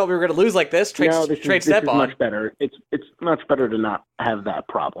year if we thought we were going to lose like this. Trade Stepan. Much better. It's much better to not have that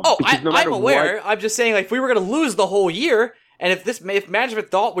problem. Oh, I'm aware. I'm just saying, like, if we were going to lose the whole year, and if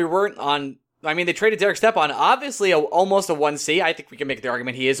management thought we weren't on, I mean, they traded Derek Stepan, obviously almost a 1C. I think we can make the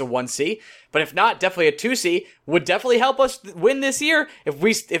argument he is a 1C. But if not, definitely a 2C would definitely help us win this year.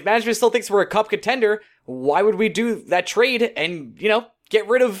 If management still thinks we're a cup contender, why would we do that trade and, we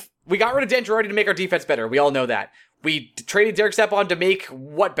got rid of Dan Girardi to make our defense better. We all know that. We traded Derek Stepan to make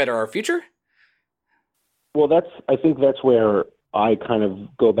what better, our future? Well, I think that's where I kind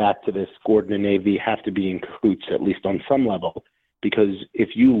of go back to this. Gordon and AV have to be in cahoots, at least on some level, because if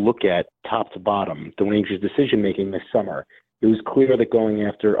you look at top to bottom, the Rangers' decision-making this summer, it was clear that going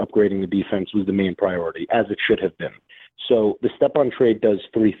after upgrading the defense was the main priority, as it should have been. So the Stepan trade does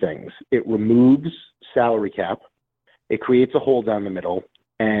three things. It removes salary cap, it creates a hole down the middle,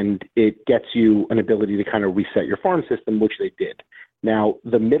 and it gets you an ability to kind of reset your farm system, which they did. Now,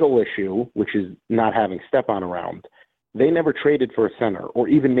 the middle issue, which is not having Stepan around, they never traded for a center or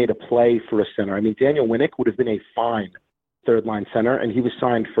even made a play for a center. I mean, Daniel Winnick would have been a fine third-line center, and he was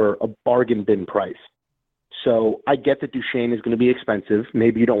signed for a bargain bin price. So I get that Duchesne is going to be expensive.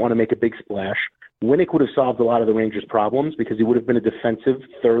 Maybe you don't want to make a big splash. Winnick would have solved a lot of the Rangers' problems because he would have been a defensive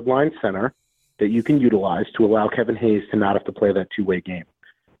third-line center that you can utilize to allow Kevin Hayes to not have to play that two-way game.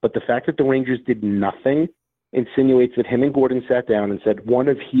 But the fact that the Rangers did nothing insinuates that him and Gordon sat down and said one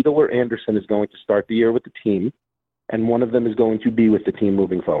of Hedel or Anderson is going to start the year with the team, and one of them is going to be with the team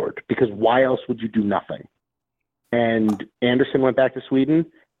moving forward. Because why else would you do nothing? And Anderson went back to Sweden.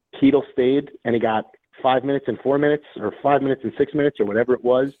 Hedel stayed, and he got 5 minutes and 4 minutes, or 5 minutes and 6 minutes, or whatever it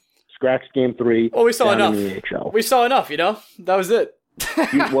was. Scratched game 3. Well, we saw enough. We saw enough, That was it.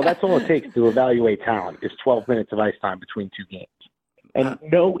 Well, that's all it takes to evaluate talent is 12 minutes of ice time between two games. And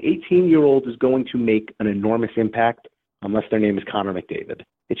no 18-year-old is going to make an enormous impact unless their name is Connor McDavid.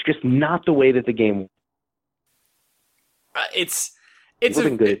 It's just not the way that the game. It's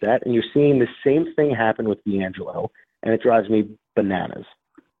been good at that, and you're seeing the same thing happen with D'Angelo, and it drives me bananas.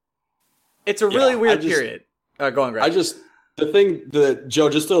 It's a really weird period. Go on, Greg. Joe,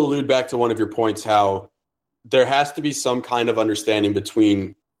 just to allude back to one of your points, how there has to be some kind of understanding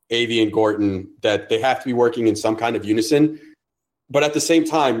between AV and Gordon that they have to be working in some kind of unison. But at the same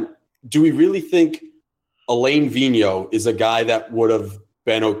time, do we really think Alain Vigneault is a guy that would have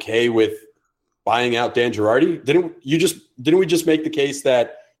been okay with buying out Dan Girardi? Didn't we just make the case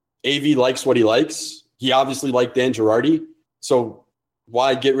that AV likes what he likes? He obviously liked Dan Girardi, so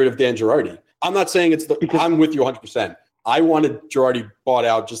why get rid of Dan Girardi? I'm not saying I'm with you 100%. I wanted Girardi bought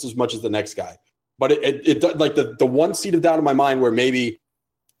out just as much as the next guy, but it like the one seat of doubt in my mind where maybe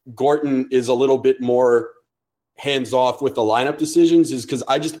Gordon is a little bit more hands off with the lineup decisions is because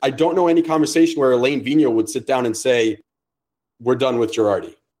I don't know any conversation where Alain Vigneault would sit down and say, we're done with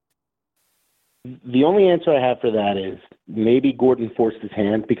Girardi. The only answer I have for that is maybe Gordon forced his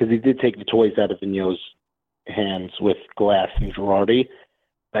hand because he did take the toys out of Vigneault's hands with Glass and Girardi.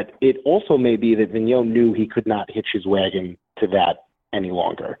 But it also may be that Vigneault knew he could not hitch his wagon to that any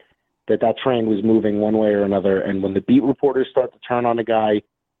longer, that train was moving one way or another. And when the beat reporters start to turn on a guy,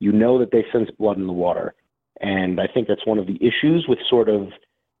 you know that they sense blood in the water. And I think that's one of the issues with sort of,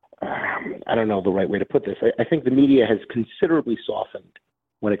 I don't know the right way to put this. I think the media has considerably softened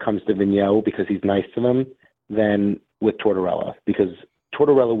when it comes to Vigneault because he's nice to them than with Tortorella, because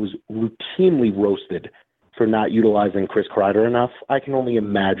Tortorella was routinely roasted for not utilizing Chris Kreider enough. I can only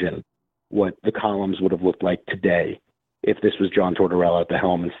imagine what the columns would have looked like today if this was John Tortorella at the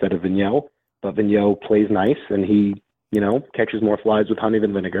helm instead of Vigneault. But Vigneault plays nice, and he, catches more flies with honey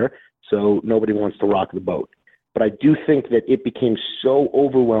than vinegar, so nobody wants to rock the boat. But I do think that it became so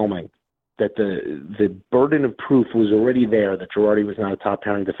overwhelming that the burden of proof was already there that Girardi was not a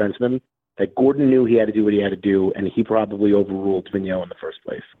top-pairing defenseman, that Gordon knew he had to do what he had to do, and he probably overruled Vigneault in the first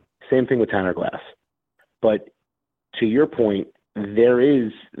place. Same thing with Tanner Glass. But to your point,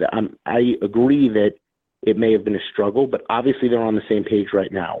 I agree that it may have been a struggle, but obviously they're on the same page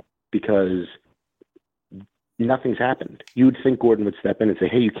right now because nothing's happened. You would think Gordon would step in and say,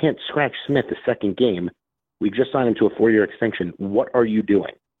 hey, you can't scratch Smith the second game. We just signed him to a 4-year extension. What are you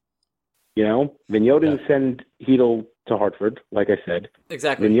doing? Vigneault didn't send Hedel to Hartford, like I said.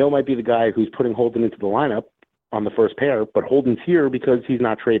 Exactly. Vigneault might be the guy who's putting Holden into the lineup on the first pair, but Holden's here because he's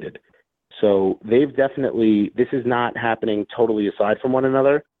not traded. So they've definitely, this is not happening totally aside from one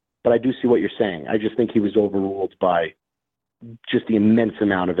another, but I do see what you're saying. I just think he was overruled by just the immense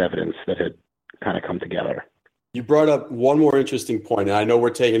amount of evidence that had kind of come together. You brought up one more interesting point, and I know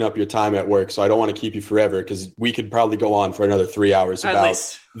we're taking up your time at work, so I don't want to keep you forever because we could probably go on for another 3 hours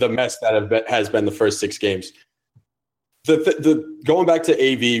about the mess that has been the first 6 games. The going back to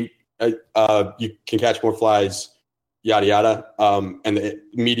AV, you can catch more flies, yada yada, and the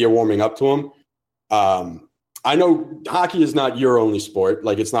media warming up to him. I know hockey is not your only sport,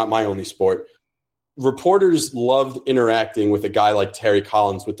 like it's not my only sport. Reporters loved interacting with a guy like Terry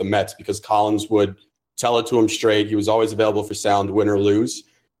Collins with the Mets because Collins would tell it to him straight. He was always available for sound, win or lose.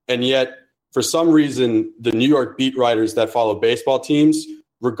 And yet, for some reason, the New York beat writers that follow baseball teams,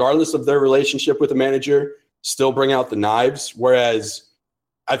 regardless of their relationship with the manager, still bring out the knives. Whereas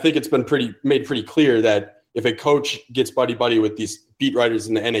I think it's been made pretty clear that if a coach gets buddy-buddy with these beat writers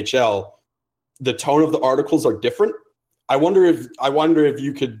in the NHL, the tone of the articles are different. I wonder if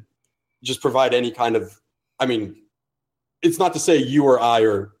you could just provide any kind of, I mean, it's not to say you or I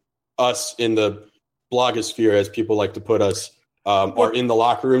or us in the blogosphere, as people like to put us, are in the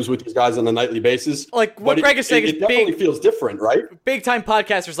locker rooms with these guys on a nightly basis. Like what Greg is saying, it definitely feels different, right? Big time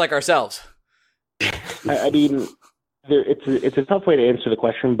podcasters like ourselves. I mean, it's a tough way to answer the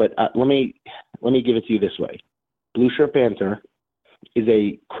question, but let me give it to you this way: Blue Shirt Banter is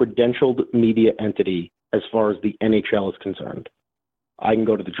a credentialed media entity as far as the NHL is concerned. I can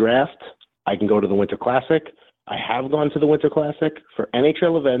go to the draft. I can go to the Winter Classic. I have gone to the Winter Classic. For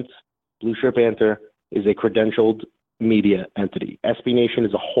NHL events, Blue Shirt Banter is a credentialed media entity. SB Nation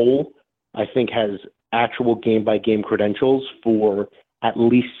as a whole, I think, has actual game-by-game credentials for at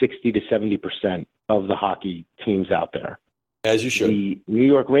least 60 to 70% of the hockey teams out there. As you should. The New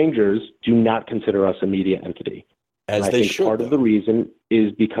York Rangers do not consider us a media entity. As and they I think should. Part of the reason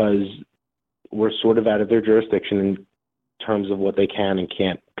is because we're sort of out of their jurisdiction in terms of what they can and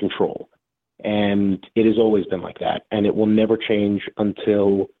can't control. And it has always been like that. And it will never change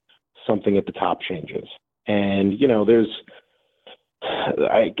until something at the top changes. And,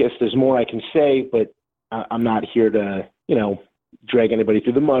 I guess there's more I can say, but I'm not here to, drag anybody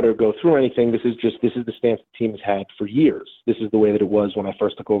through the mud or go through anything. This is the stance the team has had for years. This is the way that it was when I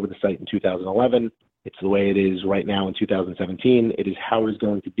first took over the site in 2011. It's the way it is right now in 2017. It is how it is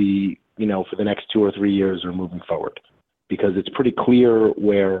going to be, for the next 2 or 3 years or moving forward, because it's pretty clear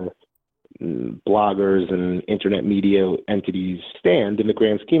where bloggers and internet media entities stand in the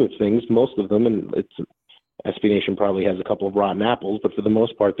grand scheme of things. Most of them, and SB Nation probably has a couple of rotten apples, but for the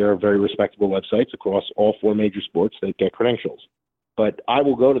most part, there are very respectable websites across all 4 major sports that get credentials. But I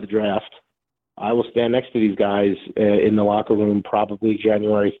will go to the draft. I will stand next to these guys in the locker room probably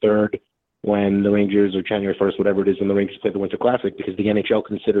January 3rd when the Rangers, or January 1st, whatever it is, when the Rangers play the Winter Classic, because the NHL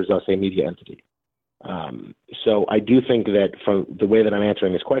considers us a media entity. So I do think that from the way that I'm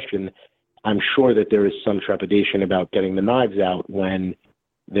answering this question, I'm sure that there is some trepidation about getting the knives out when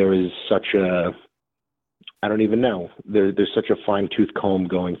there is such a, I don't even know, there's such a fine-tooth comb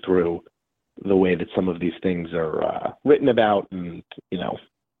going through the way that some of these things are written about, and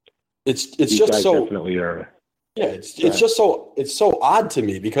it's just so definitely are. Yeah, it's so odd to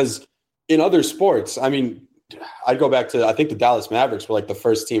me because in other sports, I mean, I'd go back to, I think the Dallas Mavericks were like the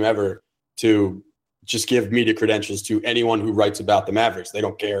first team ever to just give media credentials to anyone who writes about the Mavericks. They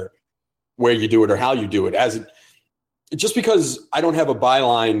don't care where you do it or how you do it. Just because I don't have a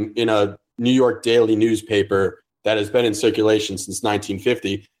byline in a New York daily newspaper that has been in circulation since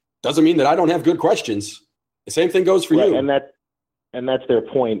 1950 doesn't mean that I don't have good questions. The same thing goes for you. And that's their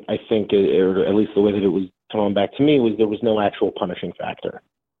point, I think, or at least the way that it was thrown back to me, was there was no actual punishing factor.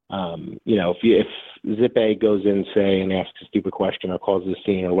 If Zip-A goes in, say, and asks a stupid question or causes a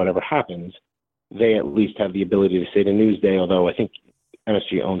scene or whatever happens, they at least have the ability to say to Newsday, although I think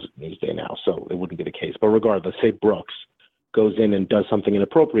MSG owns Newsday now, so it wouldn't be the case. But regardless, say Brooks goes in and does something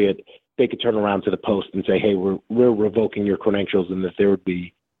inappropriate, they could turn around to the Post and say, hey, we're revoking your credentials, and that there would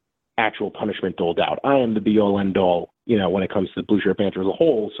be actual punishment doled out. I am the be-all, end-all, when it comes to Blue Shirt Banter as a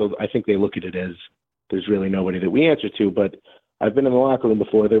whole, so I think they look at it as there's really nobody that we answer to. But I've been in the locker room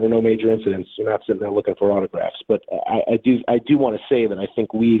before. There were no major incidents. You're not sitting there looking for autographs. But I do want to say that I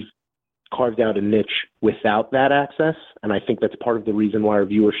think we've carved out a niche without that access, and I think that's part of the reason why our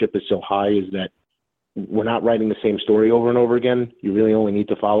viewership is so high, is that we're not writing the same story over and over again. You really only need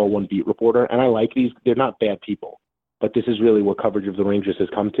to follow one beat reporter, and I like these. They're not bad people, but this is really what coverage of the Rangers has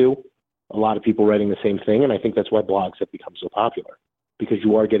come to. A lot of people writing the same thing, and I think that's why blogs have become so popular, because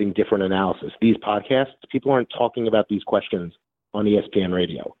you are getting different analysis. These podcasts, people aren't talking about these questions on ESPN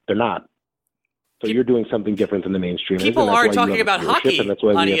radio. They're not. So you're doing something different than the mainstream. People aren't talking about hockey on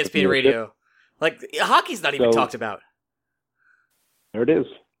ESPN radio. Like, hockey's not even talked about. There it is.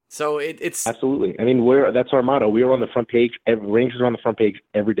 So it's... Absolutely. I mean, that's our motto. We are on the front page. Rangers are on the front page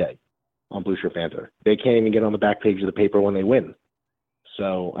every day. on Blue Shirt Banter. They can't even get on the back page of the paper when they win.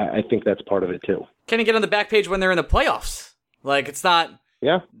 So I think that's part of it too. Can't even get on the back page when they're in the playoffs. Like, it's not.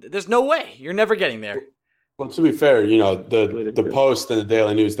 Yeah. There's no way. You're never getting there. Well, to be fair, the Post and the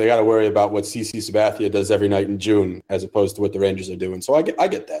Daily News, they got to worry about what CC Sabathia does every night in June as opposed to what the Rangers are doing. So I get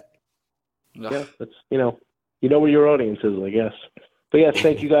that. Yeah, that's you know where your audience is, I guess. But yes,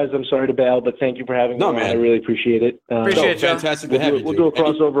 thank you guys. I'm sorry to bail, but thank you for having me on. I really appreciate it. Appreciate it, Joe. Fantastic to have you. We'll do a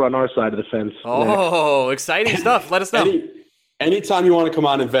crossover on our side of the fence. Oh, exciting stuff. Let us know. Anytime you want to come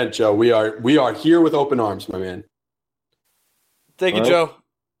on and vent, Joe, we are here with open arms, my man. Thank you, Joe.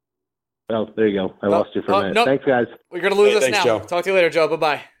 Oh, there you go. I lost you for a minute. Nope. Thanks, guys. We're going to lose us thanks, now. Joe. Talk to you later, Joe.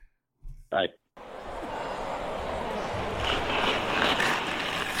 Bye-bye. Bye.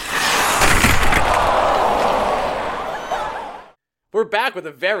 We're back with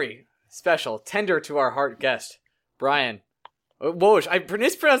a very special, tender to our heart guest, Brian Woj. I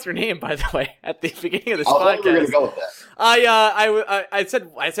mispronounced your name, by the way, at the beginning of this podcast. I thought we were going to go with that.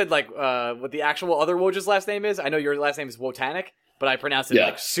 I said like what the actual other Woj's last name is. I know your last name is Wotanic, but I pronounced it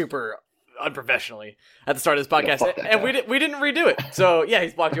like super unprofessionally at the start of this podcast, and we didn't redo it. So yeah,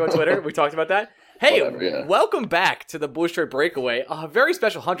 he's blocked you on Twitter. We talked about that. Hey, welcome back to the Blue Shirt Breakaway, a very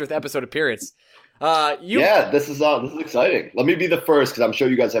special 100th episode appearance. This is exciting. Let me be the first, because I'm sure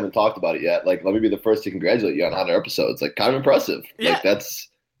you guys haven't talked about it yet. Like, let me be the first to congratulate you on 100 episodes. Like, kind of impressive. Yeah. Like, that's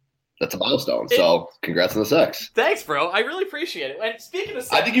a milestone. So, congrats on the sex. Thanks, bro. I really appreciate it. And speaking of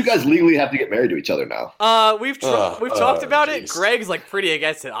sex, I think you guys legally have to get married to each other now. We've talked about it. Greg's like pretty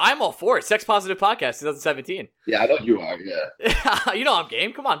against it. I'm all for it. Sex Positive Podcast 2017. Yeah, I know you are. Yeah. You know I'm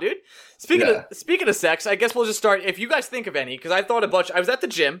game. Come on, dude. Speaking of sex, I guess we'll just start. If you guys think of any, because I thought a bunch. I was at the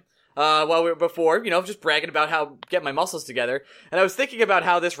gym. Before, just bragging about how get my muscles together, and I was thinking about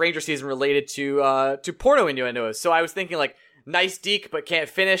how this Ranger season related to porno innuendos. So I was thinking like nice deke but can't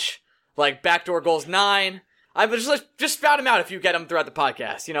finish, like backdoor goals 9. I was just spout them out if you get them throughout the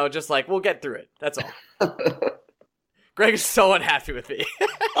podcast. Just like we'll get through it. That's all. Greg is so unhappy with me.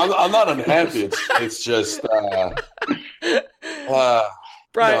 I'm not unhappy. It's just Brian.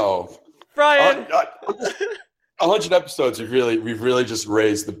 No. Brian. 100 episodes, we've really just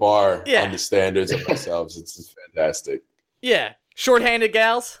raised the bar on the standards of ourselves. It's fantastic. Yeah. Shorthanded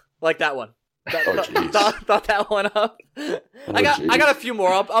gals, like that one. Thought that one up. I got a few more.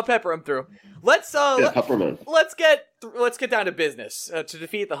 I'll pepper them through. Let's get down to business to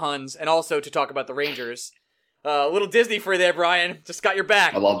defeat the Huns and also to talk about the Rangers. A little Disney for you there, Brian. Just got your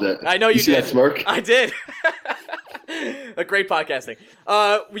back. I loved it. I know you see did. That smirk? I did. A great podcasting.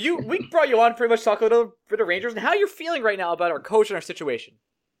 We brought you on pretty much to talk a little bit of Rangers and how you're feeling right now about our coach and our situation.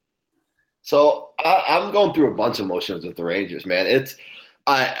 So I'm going through a bunch of emotions with the Rangers, man.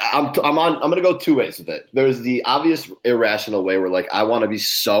 I'm going to go two ways with it. There's the obvious irrational way where like I want to be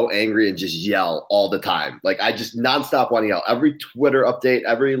so angry and just yell all the time. Like I just nonstop want to yell. Every Twitter update,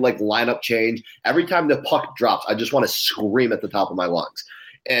 every like lineup change, every time the puck drops, I just want to scream at the top of my lungs.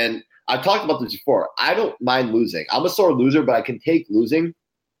 And I've talked about this before. I don't mind losing. I'm a sore loser, but I can take losing.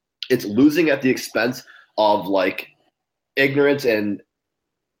 It's losing at the expense of like ignorance and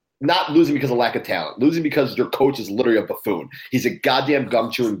not losing because of lack of talent. Losing because your coach is literally a buffoon. He's a goddamn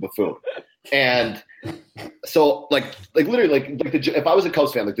gum-chewing buffoon. And so like literally if I was a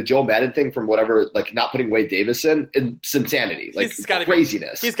Cubs fan, like the Joe Madden thing from whatever, like not putting Wade Davis in, it's insanity. Like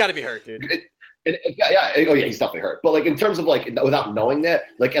craziness. He's got to be hurt, dude. He's definitely hurt. But like in terms of like without knowing that,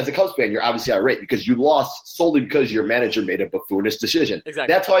 like as a Cubs fan, you're obviously irate because you lost solely because your manager made a buffoonish decision.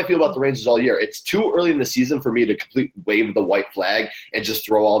 Exactly. That's how I feel about the Rangers all year. It's too early in the season for me to completely wave the white flag and just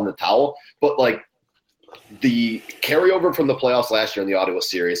throw all in the towel. But like the carryover from the playoffs last year in the Ottawa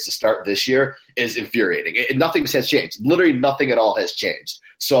series to start this year is infuriating. Nothing has changed. Literally nothing at all has changed.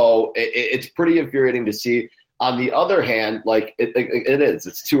 So it's pretty infuriating to see. On the other hand, like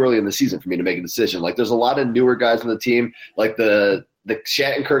it's too early in the season for me to make a decision. Like there's a lot of newer guys on the team, like the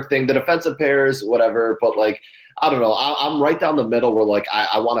Shattenkirk thing, the defensive pairs, whatever. But like, I don't know. I'm right down the middle where like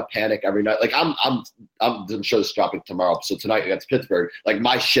I want to panic every night. Like I'm sure this is dropping tomorrow. So tonight against Pittsburgh, like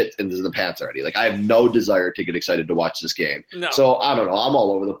my shit is in the pants already. Like I have no desire to get excited to watch this game. No. So I don't know. I'm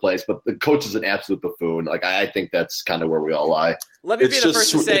all over the place, but the coach is an absolute buffoon. Like I think that's kind of where we all lie. Let me be the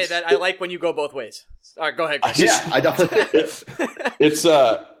first to say that I like when you go both ways. All right, go ahead. Yeah, I definitely.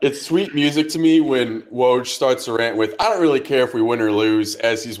 It's sweet music to me when Woj starts to rant with, "I don't really care if we win or lose,"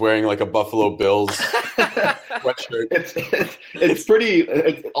 as he's wearing like a Buffalo Bills sweatshirt. It's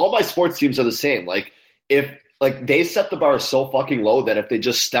pretty. All my sports teams are the same. Like if like they set the bar so fucking low that if they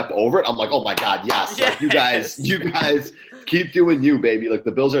just step over it, I'm like, oh my god, yes. Like, you guys keep doing you, baby. Like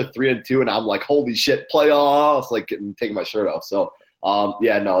the Bills are 3-2, and I'm like, holy shit, playoffs! Like taking my shirt off. So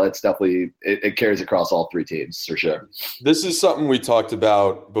It's definitely it carries across all three teams for sure. This is something we talked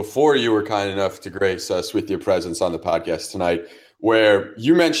about before you were kind enough to grace us with your presence on the podcast tonight, where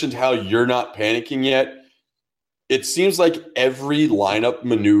you mentioned how you're not panicking yet. It seems like every lineup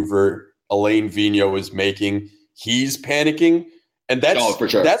maneuver Alain Vigneault is making, he's panicking. And that's for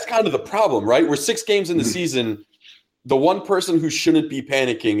sure. That's kind of the problem, right? We're 6 games in the season. The one person who shouldn't be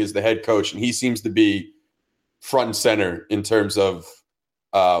panicking is the head coach, and he seems to be front and center in terms of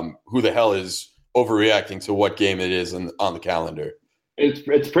who the hell is overreacting to what game it is on the calendar.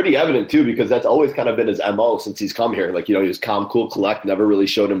 It's pretty evident too, because that's always kind of been his MO since he's come here. Like, he was calm, cool, collect, never really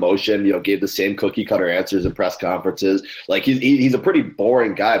showed emotion, gave the same cookie cutter answers in press conferences. Like, he's a pretty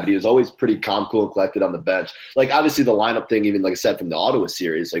boring guy, but he was always pretty calm, cool, and collected on the bench. Like, obviously the lineup thing, even like I said, from the Ottawa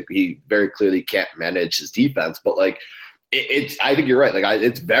series, like, he very clearly can't manage his defense, but like, I think you're right. Like,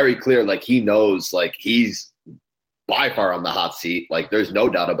 it's very clear, like, he knows, like, he's by far on the hot seat. Like, there's no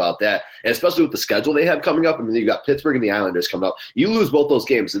doubt about that. And especially with the schedule they have coming up. I mean, you got Pittsburgh and the Islanders coming up. You lose both those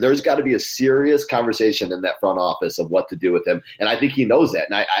games, so there's got to be a serious conversation in that front office of what to do with him. And I think he knows that.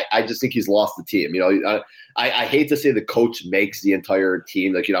 And I just think he's lost the team. I hate to say the coach makes the entire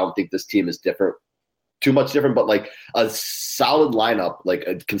team. Like, I don't think this team is too much different, but like a solid lineup, like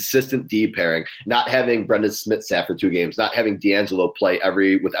a consistent D pairing, not having Brendan Smith sat for 2 games, not having D'Angelo play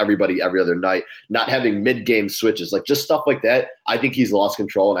with everybody every other night, not having mid-game switches, like just stuff like that. I think he's lost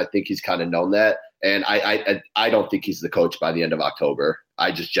control, and I think he's kind of known that. And I don't think he's the coach by the end of October.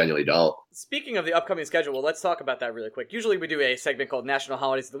 I just genuinely don't. Speaking of the upcoming schedule, well, let's talk about that really quick. Usually we do a segment called National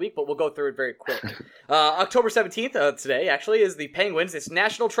Holidays of the Week, but we'll go through it very quick. October 17th, today, actually, is the Penguins. It's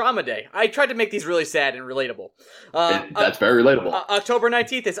National Trauma Day. I tried to make these really sad and relatable. That's very relatable. October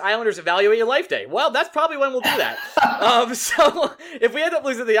 19th is Islanders Evaluate Your Life Day. Well, that's probably when we'll do that. So if we end up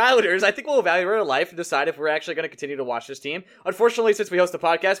losing the Islanders, I think we'll evaluate our life and decide if we're actually going to continue to watch this team. Unfortunately, since we host the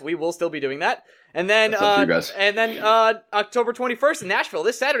podcast, we will still be doing that. And then, October 21st in Nashville,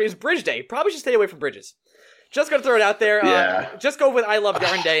 this Saturday is Bridge Day. Probably should stay away from bridges. Just gonna throw it out there. Yeah. Just go with I Love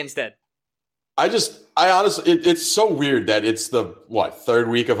Yarn Day instead. I honestly, it's so weird that it's the, 3rd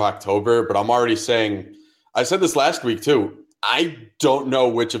week of October, but I'm already saying, I said this last week too, I don't know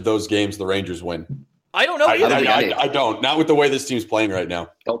which of those games the Rangers win. I don't know either. I don't. Not with the way this team's playing right now.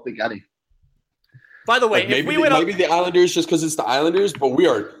 Don't think any. By the way, maybe the Islanders just because it's the Islanders, but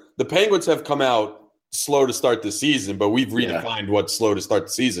the Penguins have come out slow to start the season, but we've redefined what slow to start the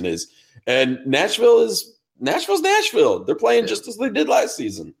season is. And Nashville's Nashville. They're playing just as they did last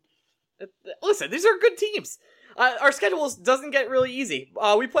season. Listen, these are good teams. Our schedule doesn't get really easy.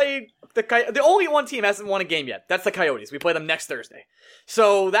 We play the only one team hasn't won a game yet. That's the Coyotes. We play them next Thursday.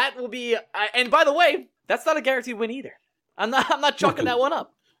 So that will be. And by the way, that's not a guaranteed win either. I'm not chalking that one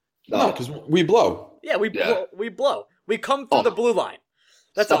up. No, because we blow. Yeah, we blow. We come through the blue line.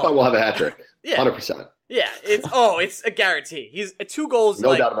 That's all. I will have a hat trick. Yeah, 100%. Yeah, it's a guarantee. He's 2 goals.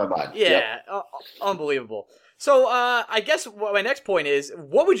 No doubt in my mind. Yeah, unbelievable. So I guess my next point is,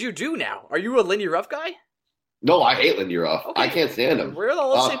 what would you do now? Are you a Lindy Ruff guy? No, I hate Lindy Ruff. Okay. I can't stand him. We're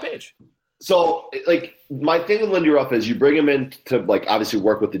all on the same page. So, like, my thing with Lindy Ruff is you bring him in to, like, obviously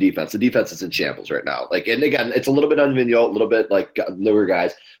work with the defense. The defense is in shambles right now. Like, and again, it's a little bit on Vigneault, a little bit, like, newer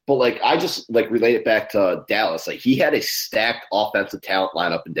guys. But, like, I just, like, relate it back to Dallas. Like, he had a stacked offensive talent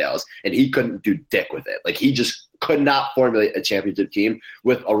lineup in Dallas, and he couldn't do dick with it. Like, he just could not formulate a championship team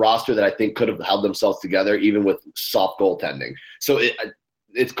with a roster that I think could have held themselves together, even with soft goaltending. So,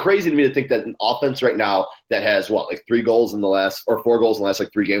 it's crazy to me to think that an offense right now that has 4 goals in the last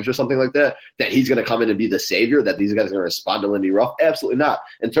 3 games or something like that he's going to come in and be the savior, that these guys are going to respond to Lindy Ruff. Absolutely not.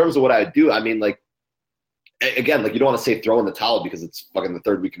 In terms of what I do, I mean, like, again, like, you don't want to say throw in the towel because it's fucking the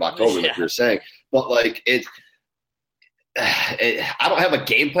 3rd week of October, like you're saying, but like I don't have a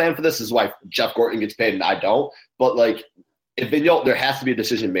game plan for this. This is why Jeff Gorton gets paid and I don't, but like, if Vigneault, there has to be a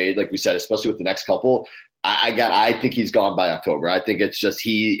decision made, like we said, especially with the next couple. I think he's gone by October. I think it's just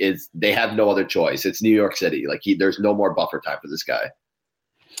they have no other choice. It's New York City. Like, there's no more buffer time for this guy.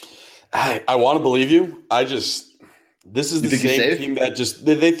 I want to believe you. This is the same team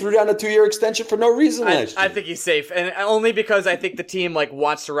that they threw down a 2-year extension for no reason last year. I think he's safe, and only because I think the team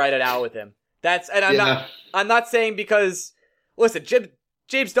wants to ride it out with him. I'm not saying because, listen,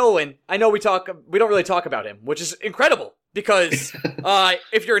 James Dolan, I know we don't really talk about him, which is incredible because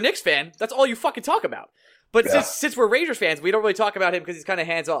if you're a Knicks fan, that's all you fucking talk about. But since we're Rangers fans, we don't really talk about him because he's kind of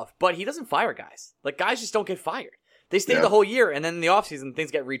hands off. But he doesn't fire guys. Like, guys just don't get fired. They stay the whole year, and then in the offseason,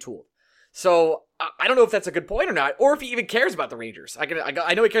 things get retooled. So I don't know if that's a good point or not, or if he even cares about the Rangers.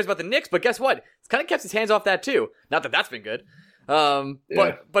 I know he cares about the Knicks, but guess what? He's kind of kept his hands off that too. Not that that's been good.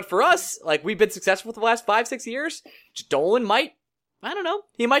 But for us, like, we've been successful for the last 5-6 years. Dolan might I don't know.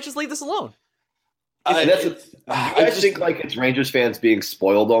 He might just leave this alone. I think like it's Rangers fans being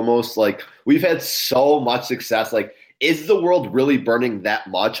spoiled almost. Like we've had so much success. Like, is the world really burning that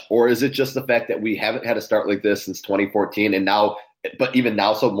much, or is it just the fact that we haven't had a start like this since 2014, and now, but even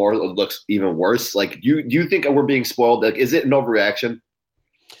now, so more it looks even worse? Like, do you think we're being spoiled? Like, is it an overreaction?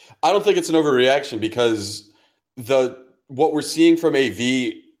 I don't think it's an overreaction because what we're seeing from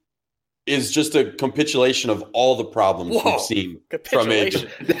AV is just a capitulation of all the problems we've seen from AV.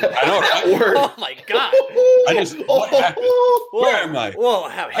 I know that word. Oh my god! Where am I? Whoa,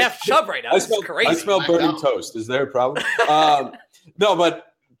 half chub right now. This is crazy. I smell burning toast. Is there a problem? No, but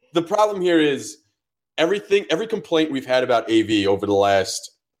the problem here is every complaint we've had about AV over the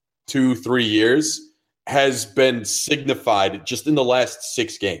last 2-3 years has been signified just in the last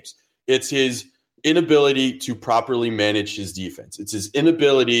 6 games. It's his inability to properly manage his defense. It's his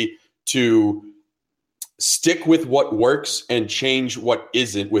inability to stick with what works and change what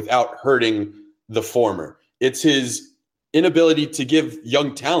isn't without hurting the former. It's his inability to give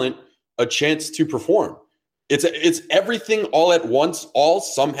young talent a chance to perform. It's everything all at once, all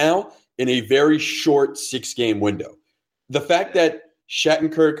somehow in a very short 6-game window. The fact that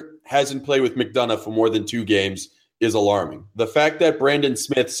Shattenkirk hasn't played with McDonough for more than 2 games is alarming. The fact that Brandon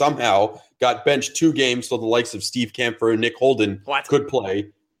Smith somehow got benched 2 games so the likes of Steve Kampfer and Nick Holden could play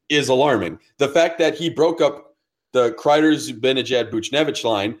is alarming. The fact that he broke up the Kreider-Zibanejad-Buchnevich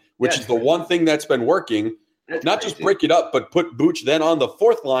line, which is the one thing that's been working, not just break it up, but put Buch then on the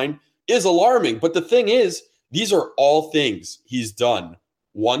 4th line, is alarming. But the thing is, these are all things he's done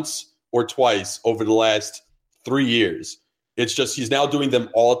once or twice over the last 3 years. It's just he's now doing them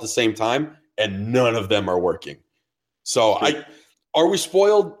all at the same time, and none of them are working. So are we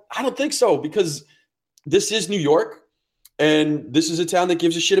spoiled? I don't think so, because this is New York. And this is a town that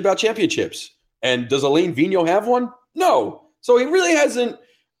gives a shit about championships. And does Alain Vigneault have one? No. So he really hasn't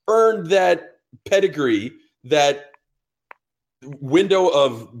earned that pedigree, that window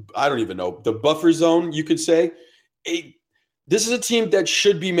of, I don't even know, the buffer zone, you could say. This is a team that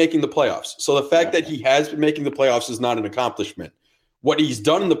should be making the playoffs. So the fact that he has been making the playoffs is not an accomplishment. What he's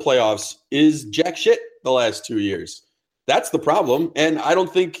done in the playoffs is jack shit the last 2 years. That's the problem. And I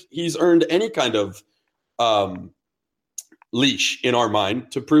don't think he's earned any kind of leash in our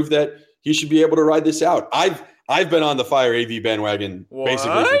mind to prove that he should be able to ride this out. I've been on the Fire AV bandwagon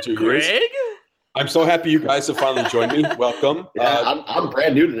basically for 2 years. I'm so happy you guys have finally joined me. Welcome. Yeah, I'm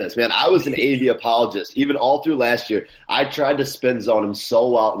brand new to this, man. I was an AV apologist. Even all through last year, I tried to spin zone him so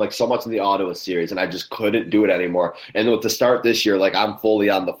well, like so much in the Ottawa series, and I just couldn't do it anymore. And with the start this year, like I'm fully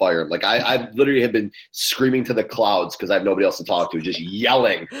on the fire. Like I literally have been screaming to the clouds because I have nobody else to talk to, just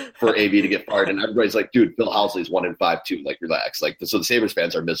yelling for AV to get fired. And everybody's like, dude, Phil Housley's 1-5 too. Like, relax. Like, so the Sabres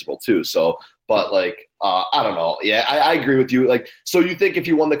fans are miserable too. So, but like, I don't know. Yeah, I agree with you. Like, so you think if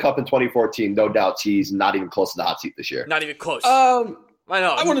he won the cup in 2014, no doubt he's not even close to the hot seat this year. Not even close. I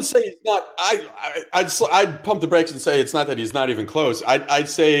know. I wouldn't say it's not. I'd pump the brakes and say it's not that he's not even close. I'd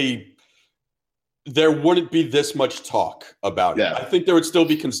say there wouldn't be this much talk about it. I think there would still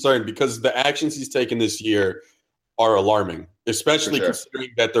be concern because the actions he's taken this year are alarming, especially considering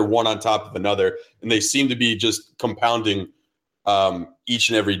that they're one on top of another, and they seem to be just compounding each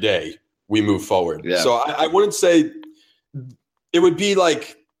and every day we move forward. Yeah. So I wouldn't say it would be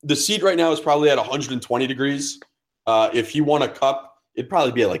like the seat right now is probably at 120 degrees. If he won a cup, it'd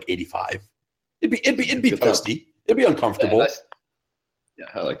probably be at like 85. It'd be toasty. It'd be uncomfortable. Yeah, nice. Yeah,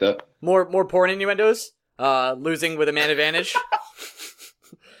 I like that. More porn innuendos. Losing with a man advantage.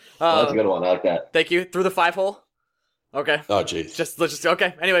 That's a good one. I like that. Thank you. Through the 5-hole. Okay. Oh, jeez. Let's just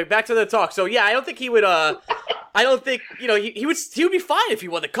okay. Anyway, back to the talk. So yeah, I don't think he would. I don't think he would be fine if he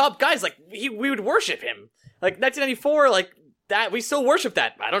won the cup, guys. Like we would worship him. Like 1994, like that. We still worship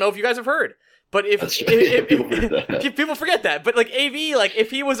that. I don't know if you guys have heard, but if people forget that. But like AV, like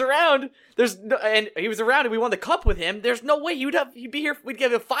if he was around, and we won the cup with him. There's no way he'd be here. We'd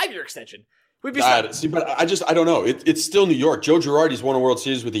give him a 5-year extension. We'd be see, but I don't know. It's still New York. Joe Girardi's won a World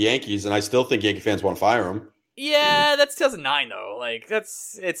Series with the Yankees, and I still think Yankee fans want to fire him. Yeah, that's 2009 though. Like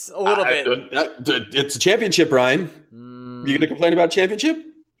it's a little bit. It's a championship, Ryan. You gonna complain about a championship?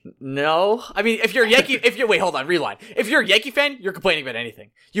 No, I mean if you're a Yankee, wait, hold on, rewind. If you're a Yankee fan, you're complaining about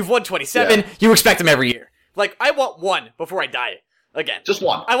anything. You've won 27. Yeah. You expect them every year. Like I want one before I die. Again, just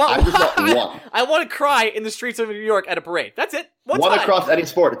one. I just want one. I want to cry in the streets of New York at a parade. That's it. One across any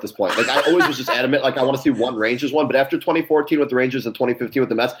sport at this point. Like I always was just adamant. Like I want to see one Rangers one, but after 2014 with the Rangers and 2015 with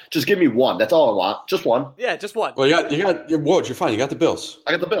the Mets, just give me one. That's all I want. Just one. Yeah, just one. Well, you got Woj. You're fine. You got the Bills.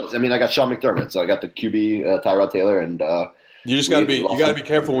 I got the Bills. I mean, I got Sean McDermott, so I got the QB Tyrod Taylor, and You just gotta be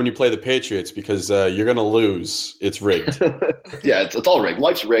careful when you play the Patriots because you're gonna lose. It's rigged. Yeah, it's all rigged.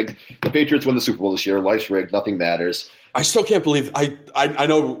 Life's rigged. The Patriots win the Super Bowl this year. Life's rigged. Nothing matters. I still can't believe I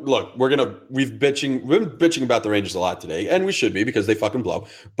know. Look, we've been bitching about the Rangers a lot today, and we should be because they fucking blow.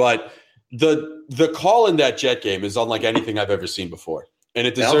 But the call in that Jet game is unlike anything I've ever seen before, and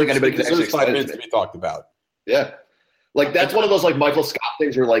it deserves 5 minutes to be talked about. Yeah, like that's one of those like Michael Scott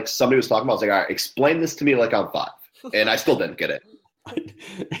things where like somebody was talking about. I was like, all right, explain this to me like I'm 5, and I still didn't get it.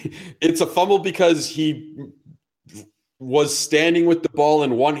 It's a fumble because he was standing with the ball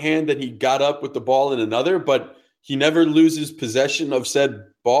in one hand, then he got up with the ball in another, but he never loses possession of said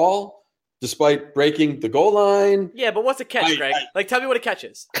ball despite breaking the goal line. Yeah, but what's a catch, Greg? Like, tell me what a catch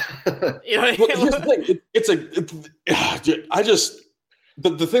is. You know what I mean? Well, here's the thing.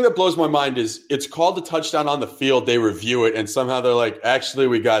 The thing that blows my mind is it's called a touchdown on the field. They review it, and somehow they're like, actually,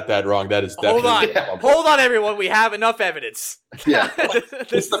 we got that wrong. That is definitely Hold on, everyone. We have enough evidence. Yeah.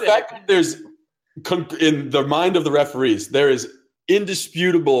 It's the fact that there's, in the mind of the referees, there is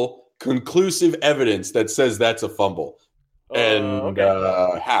indisputable conclusive evidence that says that's a fumble. And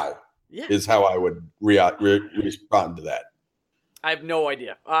how is how I would respond to that. I have no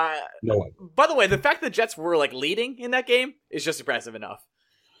idea. No idea. By the way, the fact that the Jets were like leading in that game is just impressive enough.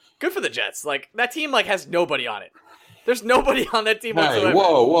 Good for the Jets. Like that team like has nobody on it. There's nobody on that team whatsoever. Hey,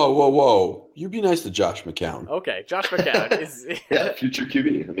 whoa. You be nice to Josh McCown. Okay, Josh McCown is future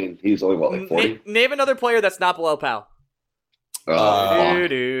QB. I mean, he's only like 40. Name another player that's not Bilal Powell. Jamal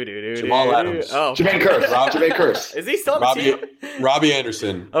Adams. Oh, Jermaine Kearse. Is he still on the team? Robbie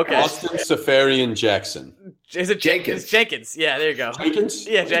Anderson. Okay. Austin Safarian Jackson. Is it Jenkins? It's Jenkins. Yeah, there you go. Jenkins?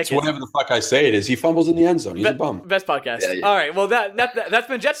 Yeah, Jenkins. It's whatever the fuck I say it is. He fumbles in the end zone. He's a bum. Best podcast. Yeah. All right. Well, that's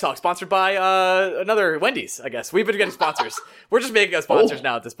been Jets Talk, sponsored by another Wendy's, I guess. We've been getting sponsors. We're just making us sponsors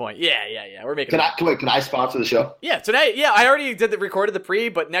now at this point. Yeah. We're making Can I sponsor the show? Yeah, today. Yeah, I already recorded the pre,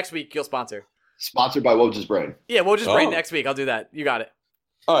 but next week you'll sponsor. Sponsored by Woj's Brain. Yeah, Woj's Brain next week. I'll do that. You got it.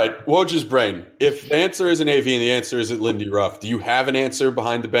 All right, Woj's Brain. If the answer isn't AV and the answer isn't Lindy Ruff, do you have an answer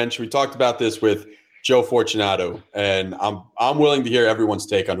behind the bench? We talked about this with Joe Fortunato, and I'm willing to hear everyone's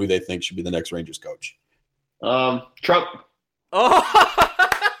take on who they think should be the next Rangers coach. Trump. Oh,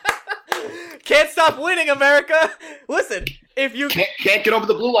 can't stop winning, America. Listen, if you can't get over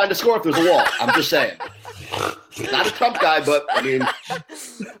the blue line to score if there's a wall. I'm just saying. Not a Trump guy, but I mean,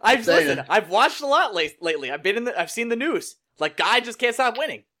 I've watched a lot lately. I've seen the news. Like, guy just can't stop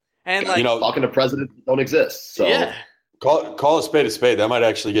winning, and like talking to presidents that don't exist. So yeah. Call a spade a spade. That might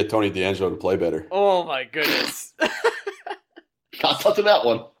actually get Tony DeAngelo to play better. Oh my goodness. Not touching that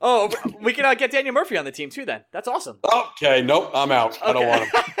one. Oh, we can get Daniel Murphy on the team too. Then that's awesome. Okay, nope, I'm out. Okay. I don't want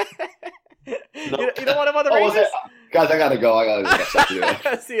him. You don't want him on the Rangers? Guys, I gotta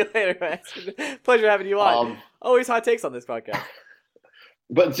go. See you later, man. Pleasure having you on. Always hot takes on this podcast.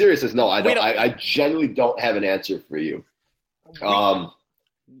 But in seriousness, no, I don't. I genuinely don't have an answer for you.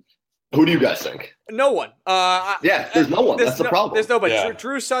 Who do you guys think? No one. There's no one. That's the problem. There's nobody. Yeah.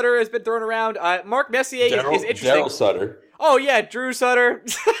 Drew Sutter has been thrown around. Mark Messier is interesting. Daryl Sutter. Oh yeah, Drew Sutter.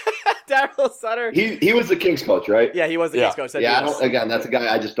 Daryl Sutter. He was the Kings coach, right? Yeah, he was the Kings coach. Again, that's a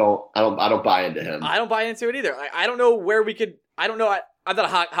guy I don't buy into him. I don't buy into it either. I don't know where we could. I don't know. I'm not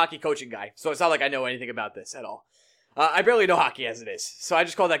a hockey coaching guy, so it's not like I know anything about this at all. I barely know hockey as it is, so I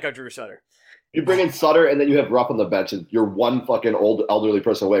just call that guy Drew Sutter. You bring in Sutter, and then you have Rupp on the bench, and you're one fucking old elderly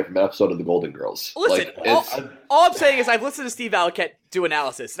person away from an episode of The Golden Girls. Listen, all I'm saying is I've listened to Steve Alkett do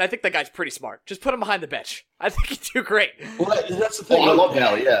analysis, and I think that guy's pretty smart. Just put him behind the bench. I think he'd do great. Well, that's the thing. I love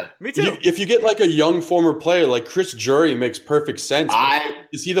Hal, yeah. Me too. If you get like a young former player like Chris Drury, makes perfect sense.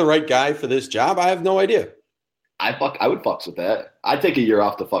 Is he the right guy for this job? I have no idea. I would fucks with that. I'd take a year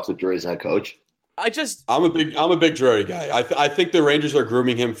off to fucks with Drury as head coach. I'm a big Drury guy. I think the Rangers are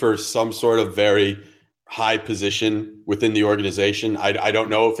grooming him for some sort of very high position within the organization. I don't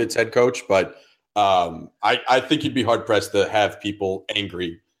know if it's head coach, but I think you'd be hard pressed to have people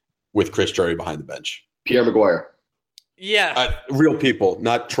angry with Chris Drury behind the bench. Pierre Maguire. Yeah. Real people,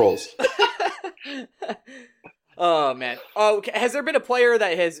 not trolls. Oh, man. Oh, okay. Has there been a player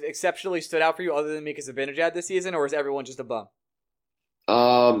that has exceptionally stood out for you other than Mika Zibanejad this season, or is everyone just a bum?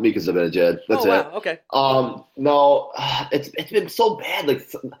 Mika Zibanejad. That's it. Wow. Okay. No, it's been so bad.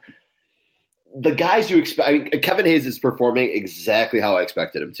 Like the guys you expect. I mean, Kevin Hayes is performing exactly how I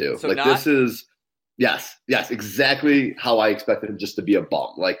expected him to. So this is yes, exactly how I expected him just to be a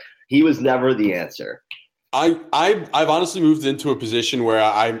bum. Like he was never the answer. I've honestly moved into a position where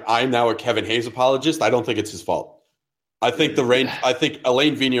I'm now a Kevin Hayes apologist. I don't think it's his fault. I think I think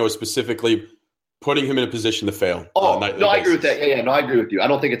Alain Vigneault is specifically putting him in a position to fail. Oh, no, I agree with that. Yeah, no, I agree with you. I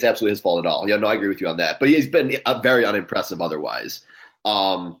don't think it's absolutely his fault at all. Yeah, no, I agree with you on that. But he's been very unimpressive otherwise.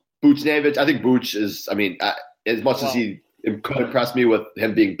 Buchnevich, I think Buch is, I mean, as much as he could impress me with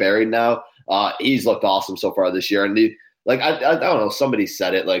him being buried now, he's looked awesome so far this year. And I don't know, somebody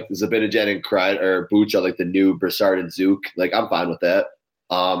said it, like Zibanejad and Kreid or Buch are like the new Brassard and Zook. Like, I'm fine with that.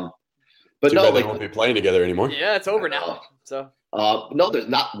 But no, they won't be playing together anymore. Yeah, it's over now. So no, there's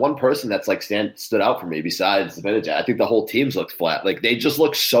not one person that's like stood out for me besides Zibanejad. I think the whole team's looked flat. Like, they just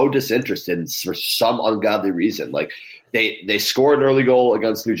look so disinterested for some ungodly reason. Like, they scored an early goal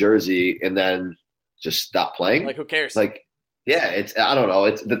against New Jersey and then just stopped playing. Like, who cares? Like, yeah, I don't know.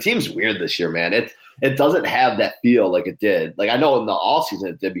 The team's weird this year, man. It doesn't have that feel like it did. Like, I know in the offseason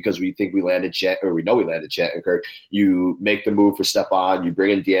it did because we know we landed Shattenkirk. You make the move for Stepan, you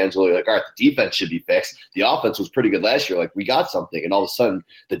bring in D'Angelo, you're like, all right, the defense should be fixed. The offense was pretty good last year. Like, we got something, and all of a sudden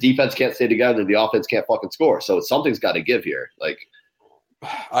the defense can't stay together and the offense can't fucking score. So something's got to give here. Like,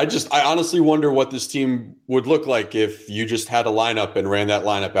 I honestly wonder what this team would look like if you just had a lineup and ran that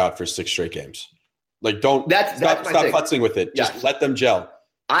lineup out for 6 straight games. Like, stop futzing with it. Just let them gel.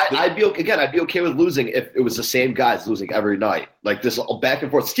 I'd be okay with losing if it was the same guys losing every night. Like, this back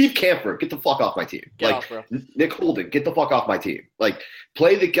and forth. Steve Camphor, get the fuck off my team. Get off, bro. Nick Holden, get the fuck off my team. Like,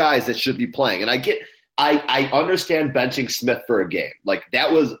 play the guys that should be playing. And I understand benching Smith for a game. Like,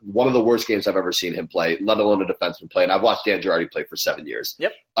 that was one of the worst games I've ever seen him play, let alone a defenseman play. And I've watched Dan Girardi play for 7 years.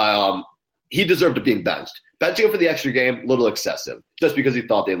 Yep. He deserved to being benched. Benching him for the extra game, a little excessive, just because he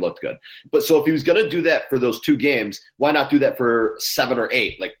thought they looked good. But so if he was going to do that for those 2 games, why not do that for 7 or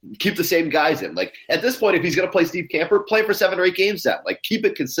 8? Like, keep the same guys in. Like, at this point, if he's going to play Steve Camphor, play for 7 or 8 games then. Like, keep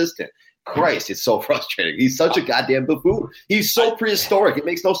it consistent. Christ, it's so frustrating. He's such a goddamn buffoon. He's so prehistoric. It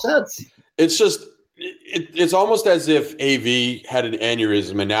makes no sense. It's just it's almost as if AV had an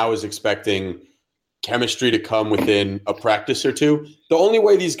aneurysm and now is expecting chemistry to come within a practice or 2. The only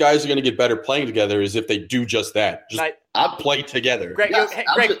way these guys are going to get better playing together is if they do just that. Just play together. Greg,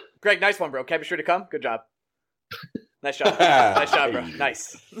 Greg, nice one, bro. Chemistry to come. Good job. Nice job. Nice job, bro.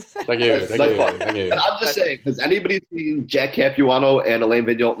 Nice. Thank you. I'm just saying, has anybody seen Jack Capuano and Alain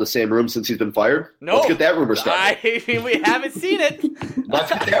Vigneault in the same room since he's been fired? No. Let's get that rumor started. I mean, we haven't seen it.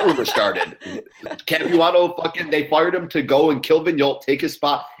 Let's get that rumor started. Capuano, they fired him to go and kill Vigneault, take his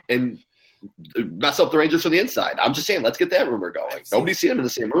spot, and mess up the Rangers from the inside. I'm just saying, let's get that rumor going. Nobody's seen him in the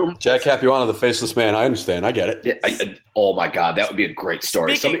same room. Jack Capuano, the faceless man. I understand. I get it. Yeah, oh my God, that would be a great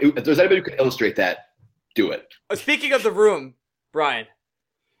story. If there's anybody who can illustrate that, do it. Speaking of the room, Brian,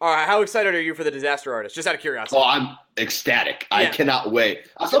 all right, how excited are you for The Disaster Artist? Just out of curiosity. Oh, I'm ecstatic. Yeah. I cannot wait.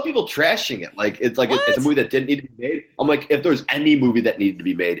 I saw people trashing it. Like, it's a movie that didn't need to be made. I'm like, if there's any movie that needed to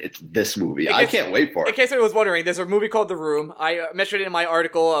be made, it's this movie. I can't wait for it. In case anyone was wondering, there's a movie called The Room. I mentioned it in my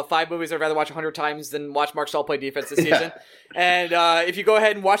article, 5 movies I'd rather watch 100 times than watch Mark Stahl play defense this season. And if you go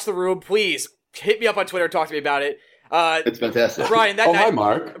ahead and watch The Room, please hit me up on Twitter and talk to me about it. It's fantastic. Brian, that night, hi,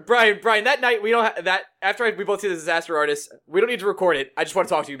 Mark. Brian, that night, we don't have that. After we both see The Disaster Artist, we don't need to record it. I just want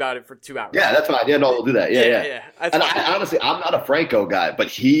to talk to you about it for 2 hours. Yeah, that's fine. Yeah, no, we'll do that. Yeah. And honestly, I'm not a Franco guy, but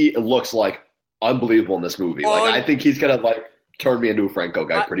he looks like unbelievable in this movie. I think he's gonna turn me into a Franco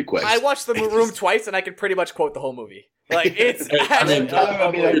guy pretty quick. I watched The Room twice, and I can pretty much quote the whole movie. Like, it's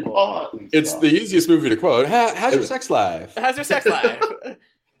it's the easiest movie to quote. How's your sex life? How's your sex life?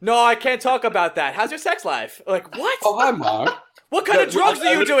 No, I can't talk about that. How's your sex life? Like, what? Oh, hi, Mark. What kind of drugs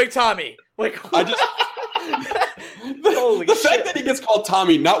are you doing, Tommy? Like, the fact that he gets called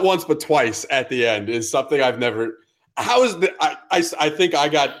Tommy not once but twice at the end is something I've never. How is that? I think I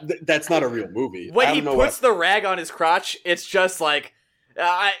got. That's not a real movie. When he puts the rag on his crotch, it's just like,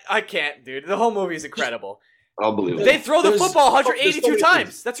 I can't, dude. The whole movie is incredible. Unbelievable. They throw the football 182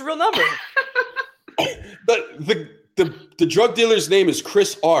 times. That's a real number. The drug dealer's name is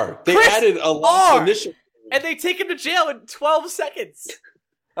Chris R. They added a last initial. And they take him to jail in 12 seconds.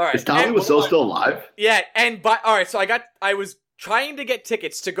 All right. Is Tommy Wiseau still alive? Yeah, all right, so I was trying to get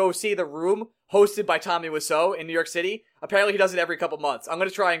tickets to go see The Room hosted by Tommy Wiseau in New York City. Apparently he does it every couple months. I'm going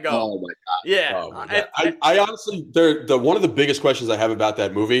to try and go. Oh my God. Yeah. Oh my God. I honestly, one of the biggest questions I have about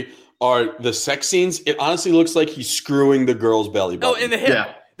that movie are the sex scenes. It honestly looks like he's screwing the girl's belly button. Oh, in the hip.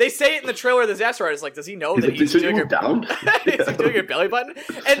 Yeah. They say it in the trailer of The Disaster Artist. Like, does he know that he's doing down? Is he doing her belly button?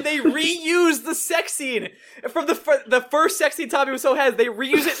 And they reuse the sex scene from the first sex scene Tommy Wiseau has. They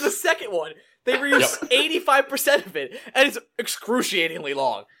reuse it in the second one. They reuse 85% of it, and it's excruciatingly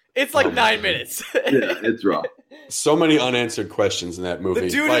long. It's like 9 minutes. Yeah, it's rough. So many unanswered questions in that movie. The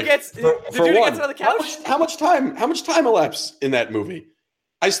dude who gets on the couch. How much time elapsed in that movie?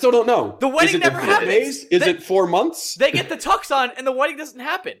 I still don't know. The wedding never happens. Days? Is it 4 months? They get the tux on, and the wedding doesn't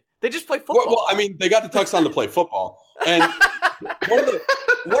happen. They just play football. Well, I mean, they got the tux on to play football, and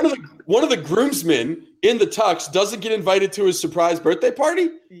one of the groomsmen in the tux doesn't get invited to his surprise birthday party.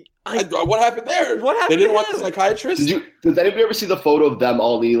 What happened there? What happened? They didn't want the psychiatrist. Does anybody ever see the photo of them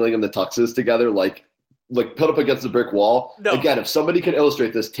all kneeling in the tuxes together, like put up against the brick wall? No. Again, if somebody can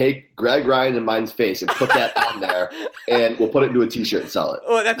illustrate this, take Greg Ryan and mine's face and put that on there, and we'll put it into a T-shirt and sell it.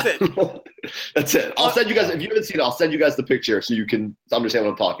 Oh, that's it. That's it. I'll send you guys. If you haven't seen it, I'll send you guys the picture so you can understand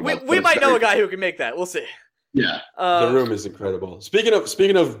what I'm talking about. We might know a guy who can make that. We'll see. Yeah. The Room is incredible. Speaking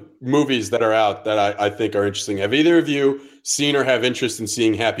of movies that are out that I think are interesting, have either of you seen or have interest in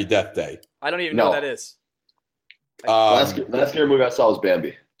seeing Happy Death Day? I don't even know what that is. Last scary movie I saw was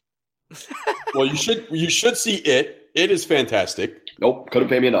Bambi. Well, you should see it. It is fantastic. Nope, couldn't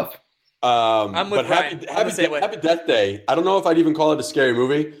pay me enough. I'm with Brian. Happy Death Day. I don't know if I'd even call it a scary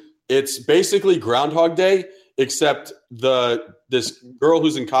movie. It's basically Groundhog Day, except this girl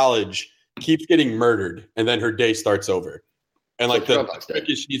who's in college keeps getting murdered, and then her day starts over. And like the trick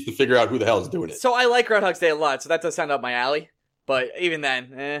is she needs to figure out who the hell is doing it. So I like Groundhog's Day a lot, so that does sound up my alley. But even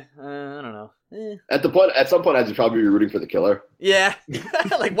then, I don't know. At some point, I'd probably be rooting for the killer. Yeah,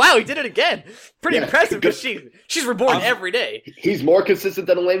 like wow, he did it again. Pretty impressive because she's reborn every day. He's more consistent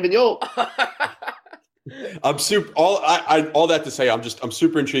than Alain Vigneault. I'm super. All that to say, I'm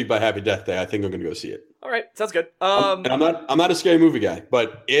super intrigued by Happy Death Day. I think I'm going to go see it. All right, sounds good. And I'm not a scary movie guy,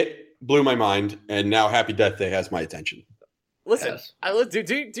 but it blew my mind, and now Happy Death Day has my attention. Listen,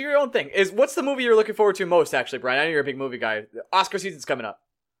 do your own thing. What's the movie you're looking forward to most? Actually, Brian, I know you're a big movie guy. Oscar season's coming up.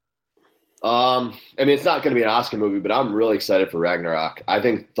 I mean, it's not going to be an Oscar movie, but I'm really excited for Ragnarok. I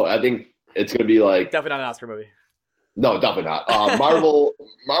think it's going to be like definitely not an Oscar movie. No, definitely not.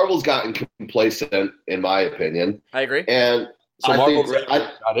 Marvel's gotten complacent, in my opinion. I agree. And so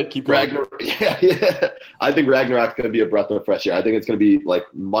got it. Keep going. Yeah. I think Ragnarok's going to be a breath of fresh air. I think it's going to be like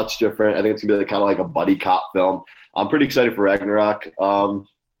much different. I think it's going to be kind of like a buddy cop film. I'm pretty excited for Ragnarok.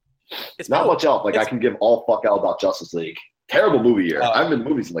 It's not much else. Like I can give all fuck out about Justice League. Terrible movie year. I haven't been to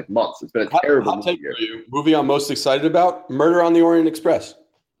movies in like months. It's been a terrible movie year. Movie I'm most excited about: Murder on the Orient Express.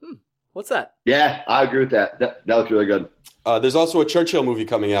 What's that? Yeah, I agree with that. That looks really good. There's also a Churchill movie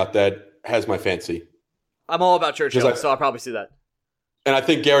coming out that has my fancy. I'm all about Churchill, so I'll probably see that. And I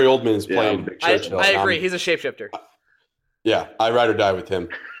think Gary Oldman is playing Churchill. I agree. He's a shapeshifter. Yeah, I ride or die with him.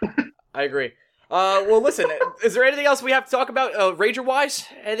 I agree. Well, listen, is there anything else we have to talk about Ranger-wise?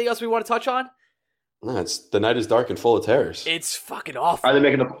 Anything else we want to touch on? No, the night is dark and full of terrors. It's fucking awful. Are they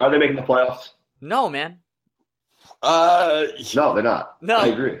making the playoffs? No, man. No, they're not. No, I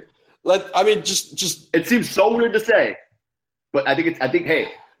agree. Just it seems so weird to say, but I think we have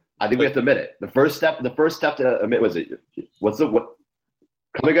to admit it. The first step to admit was it. Come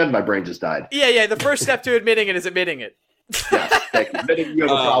again? My brain just died. Yeah. The first step to admitting it is admitting it. Yes, thank you. Admitting you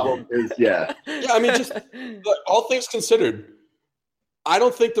have a problem is Yeah, I mean, just all things considered, I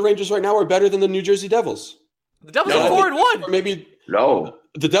don't think the Rangers right now are better than the New Jersey Devils. The Devils are 4-1. Or maybe no.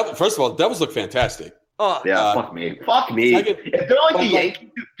 The Devil. First of all, the Devils look fantastic. Oh yeah, fuck me. If they're like the Yankees,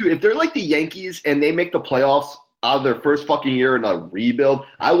 dude, if they're like the Yankees and they make the playoffs out of their first fucking year in a rebuild,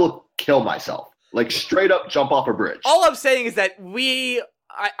 I will kill myself. Like straight up jump off a bridge. All I'm saying is that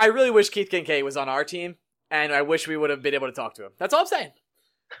I really wish Keith Kincaid was on our team, and I wish we would have been able to talk to him. That's all I'm saying.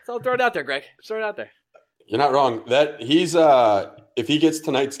 So I'll throw it out there, Greg. Just throw it out there. You're not wrong. That he's if he gets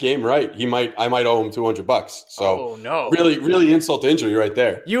tonight's game right, I might owe him $200. So no. Really insult to injury right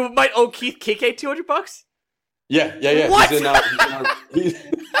there. You might owe Keith Kincaid $200? Yeah. What?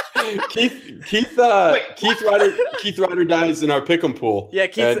 Keith Ryder dies in our pick'em pool. Yeah,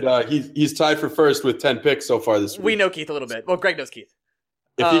 Keith, and he's tied for first with 10 picks so far this week. We know Keith a little bit. Well, Greg knows Keith.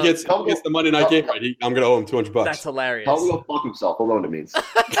 If he gets the Monday night game right, I'm going to owe him $200. That's hilarious. Tell him to go fuck himself. Hold on, it means.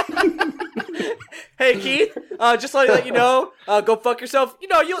 Hey Keith, just let you know, go fuck yourself. You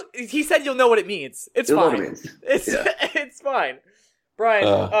know, he said you'll know what it means. It's fine. Know what it means. It's fine.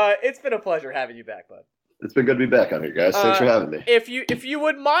 Brian, it's been a pleasure having you back, bud. It's been good to be back on here, guys. Thanks for having me. If you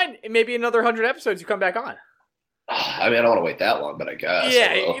wouldn't mind, maybe another 100 episodes, you come back on. I mean, I don't want to wait that long, but I guess.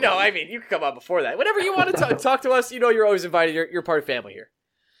 Yeah, you can come on before that. Whenever you want to talk to us, you're always invited. You're part of family here.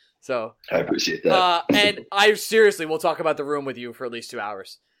 So I appreciate that. And I seriously will talk about The Room with you for at least 2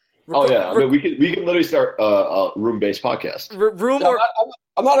 hours. I mean, we can literally start a room-based podcast.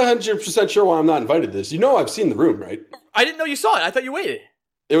 I'm not 100% sure why I'm not invited to this. I've seen The Room, right? I didn't know you saw it. I thought you waited.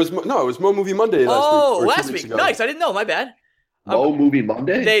 It was Mo Movie Monday last week. Last week. Nice. I didn't know. My bad. Mo Movie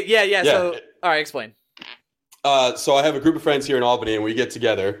Monday? Yeah. So, all right, explain. So I have a group of friends here in Albany, and we get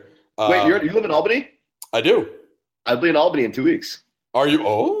together. Wait, you live in Albany? I do. I'll be in Albany in 2 weeks. Are you?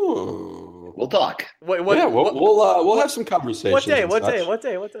 Oh. We'll talk. What, Yeah, we'll have some conversations. what day? and What such. day? What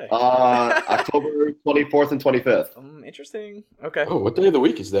day? What day? October 24th and 25th. Interesting. Okay. Oh, what day of the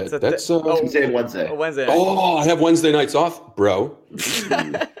week is that? It's a That's Tuesday and Wednesday. Wednesday. Oh, I have Wednesday nights off, bro.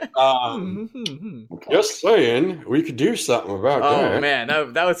 Just saying, we could do something about that. Oh man,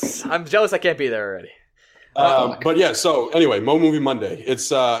 that was. I'm jealous. I can't be there already. But yeah, so anyway, Mo Movie Monday. It's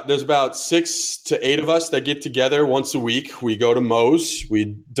there's about 6 to 8 of us that get together once a week. We go to Mo's,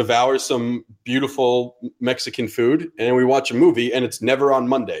 we devour some beautiful Mexican food, and we watch a movie, and it's never on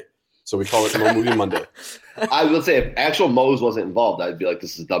Monday. So we call it Mo Movie Monday. I would say if actual Moe's wasn't involved, I'd be like,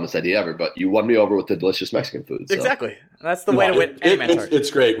 this is the dumbest idea ever. But you won me over with the delicious Mexican food. So. Exactly. That's the way to win any man's heart. It's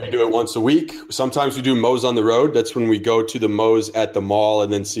great. We do it once a week. Sometimes we do Moe's on the road. That's when we go to the Moe's at the mall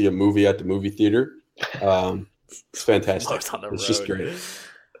and then see a movie at the movie theater. It's fantastic. Moe's on the It's road. just great.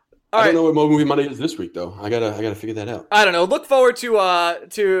 All I don't right. know what Mo Movie Monday is this week though. I gotta figure that out. I don't know. Look forward to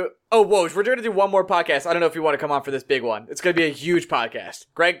Woj, we're going to do one more podcast. I don't know if you want to come on for this big one. It's going to be a huge podcast.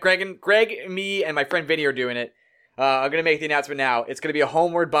 Greg, me, and my friend Vinny are doing it. I'm going to make the announcement now. It's going to be a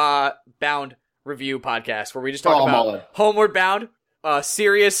Homeward Bound review podcast where we just talk about Homeward Bound,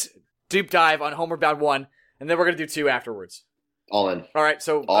 serious deep dive on Homeward Bound 1, and then we're going to do 2 afterwards. All in. All right,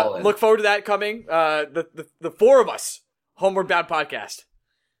 so All in. look forward to that coming. The 4 of us, Homeward Bound podcast.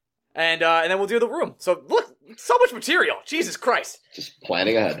 And then we'll do The Room. So look, so much material. Jesus Christ. Just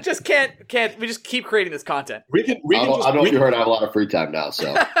planning ahead. Just can't. We just keep creating this content. I don't know if you heard, I have a lot of free time now,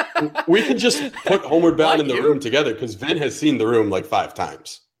 so. We can just put Homeward Bound Like in The you. Room together because Vin has seen The Room like 5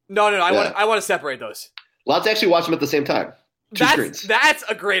 times. No. Yeah. I want to separate those. Let's actually watch them at the same time. Two screens. That's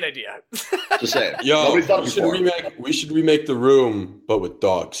a great idea. Just saying. Yo, Nobody's done it we should before. remake The Room, but with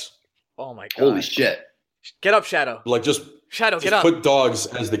dogs. Oh my god. Holy shit. Get up, Shadow. Like just Get up. put dogs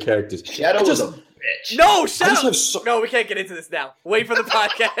as the characters. Shadow Just- was a bitch. No, I Shadow. just have No, we can't get into this now. Wait for the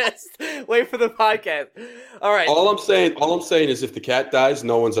podcast. Wait for the podcast. All right. All I'm saying is if the cat dies,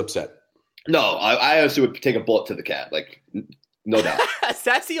 no one's upset. No, I honestly would take a bullet to the cat. Like, no doubt.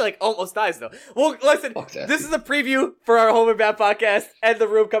 Sassy almost dies though. Well, listen, Fuck Sassy. this is a preview for our Home and Bath podcast and The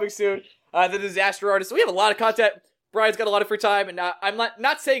Room coming soon. The Disaster Artist. So we have a lot of content. Brian's got a lot of free time, and I'm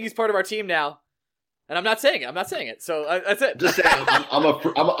not saying he's part of our team now, and I'm not saying it. So that's it. Just saying, I'm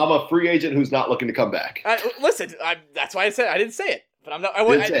a free agent who's not looking to come back. Listen, that's why I said I didn't say it, but I'm not. I'm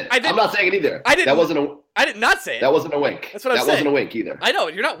not saying it either. I didn't- That I did not say it. wasn't a wink. That's what I'm That saying. wasn't a wink either. I know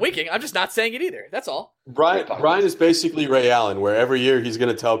you're not winking. I'm just not saying it either. That's all. Brian is basically Ray Allen, where every year he's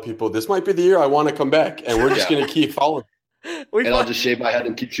going to tell people, this might be the year I want to come back, and we're just going to keep following. We And I'll just shave my head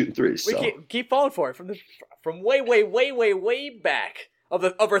and keep shooting threes. we So. keep falling for it from way back of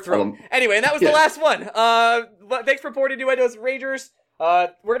our throat. Um, Anyway, and that was the yeah. last one. But thanks for reporting New Ideas Rangers. We're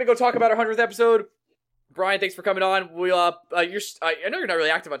gonna go talk about our 100th episode. Brian, thanks for coming on. We'll I know you're not really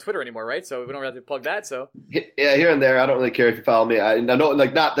active on Twitter anymore, right? So we don't really have to plug that. So Yeah, here and there. I don't really care if you follow me. I know,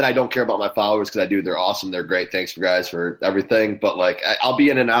 like, not that I don't care about my followers because I do. They're awesome. They're great. Thanks for guys for everything. But like, I'll be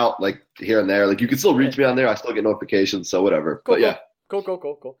in and out like here and there. Like, you can still reach me on there. I still get notifications. So whatever. cool, But yeah,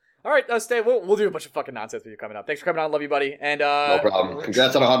 cool. All right, stay. We'll do a bunch of fucking nonsense with you coming up. Thanks for coming on. Love you, buddy. And no problem.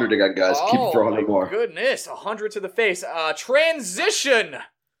 Congrats on 100 again, guys. Keep it for 100 more. Goodness, 100 to the face. Transition.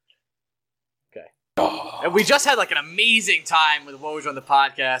 And we just had like an amazing time with Woj on the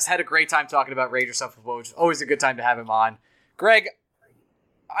podcast. Had a great time talking about Ranger stuff with Woj. Always a good time to have him on. Greg,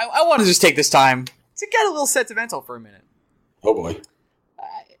 I want to just take this time to get a little sentimental for a minute. Oh, boy.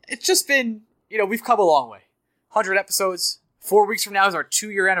 It's just been, we've come a long way. 100 episodes. 4 weeks from now is our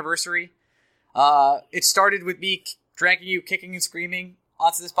 2-year anniversary. It started with me dragging you kicking and screaming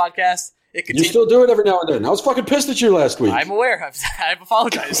onto this podcast. It You continued. still do it every now and then. I was fucking pissed at you last week. I'm aware. I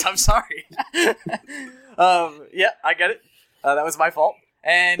apologize. I'm sorry. Yeah, I get it. That was my fault.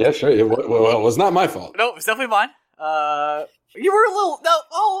 And Yeah, sure. It was not my fault. no, it was definitely mine. You were a little no.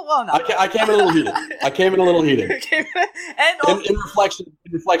 Oh well, no. I came in a little heated. And In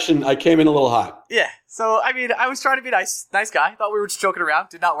reflection, I came in a little hot. yeah. So I mean, I was trying to be nice guy. Thought we were just joking around.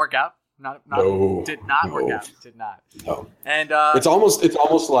 Did not work out. No. Did not work No. out. Did not. No. And It's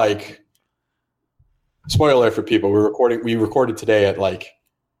almost like, spoiler alert for people. We recorded today at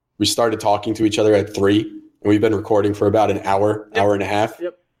we started talking to each other at 3, and we've been recording for about an hour and a half.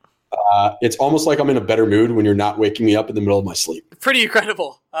 Yep. It's almost like I'm in a better mood when you're not waking me up in the middle of my sleep. pretty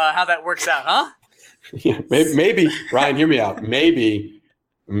incredible how that works out, huh? Yeah, maybe Ryan, hear me out. Maybe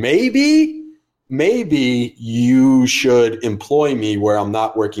you should employ me where I'm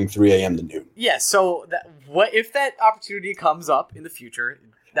not working 3 a.m. to noon. Yeah, so what if that opportunity comes up in the future?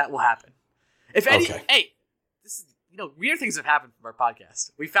 That will happen. If any, Okay. hey, this is weird things have happened from our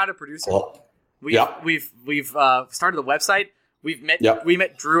podcast. We found a producer. Well, We've started the website. We've met Yep. we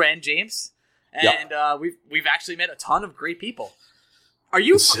met Drew and James, and we've actually met a ton of great people. Are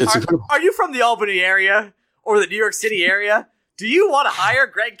you are you from the Albany area or the New York City area? Do you want to hire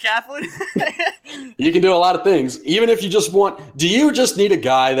Greg Kaplan? You can do a lot of things. Even if you just want, do you just need a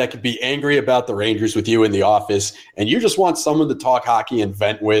guy that could be angry about the Rangers with you in the office and you just want someone to talk hockey and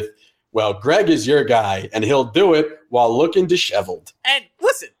vent with? Well, Greg is your guy and he'll do it while looking disheveled. And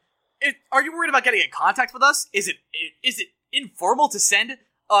listen, are you worried about getting in contact with us? Is it informal to send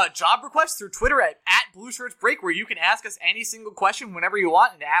a job request through Twitter at Blue Shirts Break, where you can ask us any single question whenever you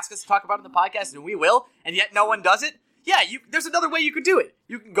want and ask us to talk about it in the podcast, and we will, and yet no one does it? Yeah, there's another way you could do it.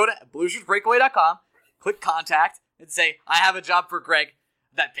 You can go to blueshirtsbreakaway.com, click contact, and say, I have a job for Greg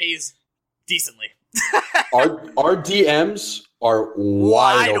that pays decently. Our DMs are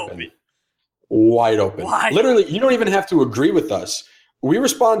wide open. Wide open. Literally, you don't even have to agree with us. We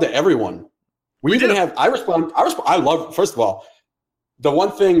respond to everyone. I respond. I love, first of all, the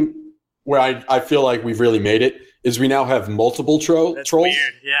one thing where I feel like we've really made it is we now have multiple trolls.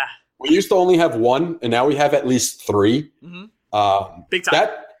 Weird, yeah. We used to only have one, and now we have at least three. Mm-hmm. Big time.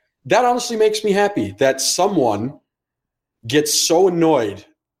 That honestly makes me happy that someone gets so annoyed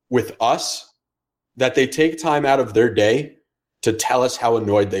with us that they take time out of their day to tell us how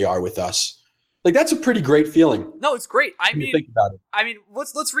annoyed they are with us. Like, that's a pretty great feeling. No, it's great. Think about it. I mean,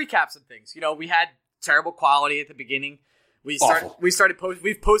 let's recap some things. You know, we had terrible quality at the beginning. We've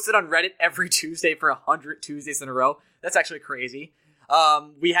posted on Reddit every Tuesday for 100 Tuesdays in a row. That's actually crazy.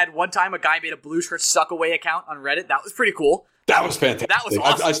 We had one time a guy made a Blue Shirt Suckaway account on Reddit. That was pretty cool. That was fantastic. That was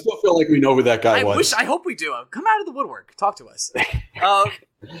awesome. I still feel like we know who that guy was. I hope we do. Come out of the woodwork. Talk to us.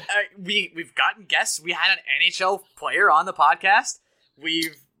 We've gotten guests. We had an NHL player on the podcast.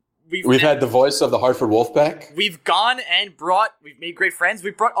 We've had the voice of the Hartford Wolfpack. We've made great friends.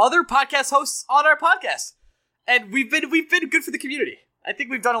 We've brought other podcast hosts on our podcast. And we've been good for the community. I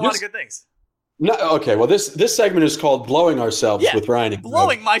think we've done a lot of good things. No, okay, well, this segment is called Blowing Ourselves with Ryan and Greg.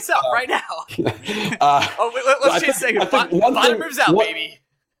 Blowing myself right now. Let's change segment. Bottom ribs out, baby.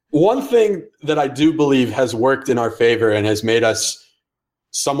 One thing that I do believe has worked in our favor and has made us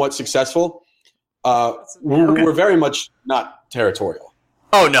somewhat successful, we're very much not territorial.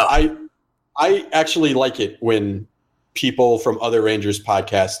 Oh, no. I actually like it when people from other Rangers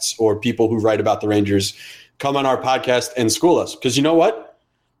podcasts or people who write about the Rangers come on our podcast and school us. Because you know what?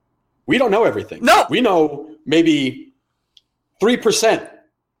 We don't know everything. No. We know maybe 3%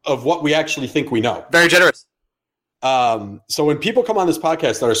 of what we actually think we know. Very generous. So when people come on this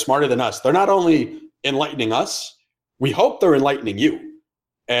podcast that are smarter than us, they're not only enlightening us, we hope they're enlightening you.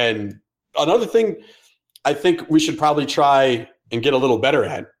 And another thing I think we should probably try and get a little better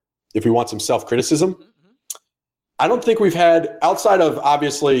at, if we want some self-criticism, I don't think we've had, outside of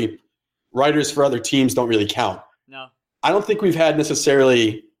obviously writers for other teams don't really count. No. I don't think we've had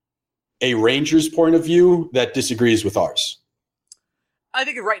necessarily a Rangers point of view that disagrees with ours. I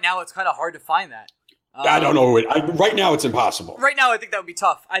think right now it's kind of hard to find that. I don't know. Right now it's impossible. Right now I think that would be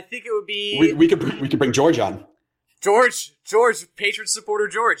tough. I think it would be... We could bring George on. George, patron supporter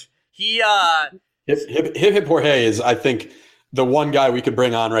George. He... Hip Jorge is, I think, the one guy we could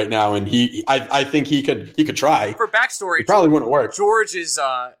bring on right now, and I think he could try. For backstory, it probably wouldn't work. George is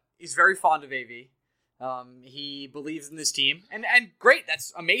he's very fond of AV. He believes in this team, and great.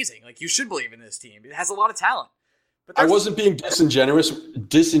 That's amazing. Like, you should believe in this team. It has a lot of talent. But I wasn't being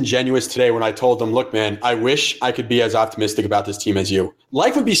disingenuous today when I told them, look, man, I wish I could be as optimistic about this team as you.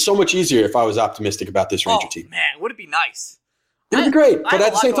 Life would be so much easier if I was optimistic about this Ranger team. Man, would it be nice? It would be great. But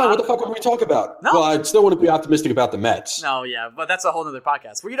at the same time, what the fuck would we talk about? No. Well, I still want to be optimistic about the Mets. No, yeah, but that's a whole other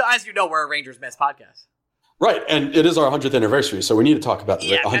podcast. As you know, we're a Rangers Mets podcast. Right, and it is our 100th anniversary, so we need to talk about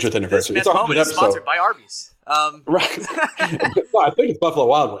the 100th anniversary. It's our 100th episode. Sponsored by Arby's. Right. No, I think it's Buffalo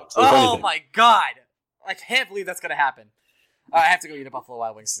Wild Wings. Oh, my God. I can't believe that's going to happen. I have to go eat a Buffalo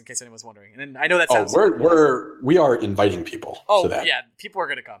Wild Wings in case anyone's wondering. And I know that sounds... we are inviting people to that. Yeah, people are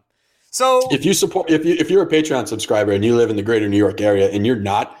going to come. So if you're a Patreon subscriber and you live in the greater New York area and you're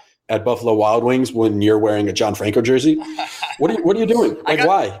not at Buffalo Wild Wings when you're wearing a John Franco jersey, what are you doing?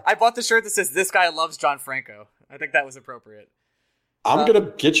 Why? I bought the shirt that says "This guy loves John Franco." I think that was appropriate. I'm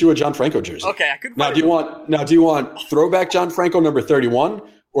gonna get you a John Franco jersey. Okay, I could. Do you want throwback John Franco number 31,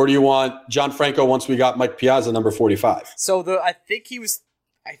 or do you want John Franco once we got Mike Piazza number 45? So I think he was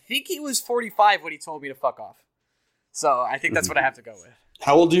 45 when he told me to fuck off. So I think that's what I have to go with.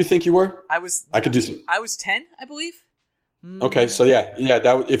 How old do you think you were? I was 10, I believe. Okay, so yeah.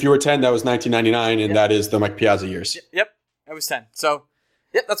 If you were 10, that was 1999, and that is the Mike Piazza years. Yep, I was 10. So,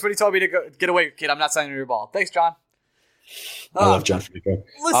 yep, that's what he told me to go get away, kid. I'm not signing your ball. Thanks, John. I love John Franco.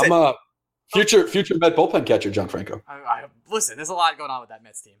 Listen, Future Met bullpen catcher Gianfranco. Listen, there's a lot going on with that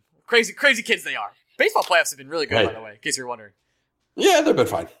Mets team. Crazy kids they are. Baseball playoffs have been really good, by the way, in case you're wondering. Yeah, they've been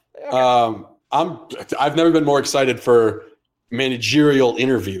fine. Okay. I've never been more excited for managerial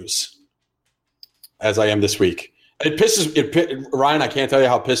interviews as I am this week. Ryan, I can't tell you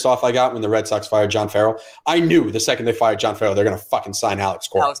how pissed off I got when the Red Sox fired John Farrell. I knew the second they fired John Farrell, they're going to fucking sign Alex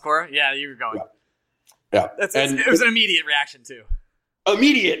Cora. Alex Cora? Yeah, you were going. Yeah. It was an immediate reaction, too.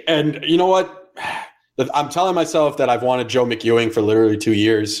 Immediate. And you know what? I'm telling myself that I've wanted Joe McEwing for literally 2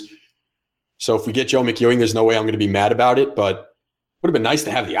 years. So if we get Joe McEwing, there's no way I'm going to be mad about it, but it would have been nice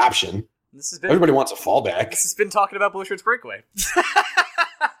to have the option. Everybody wants a fallback. This has been talking about Blue Shirts Breakaway.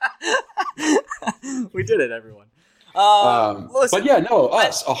 We did it, everyone. Listen, but yeah, no,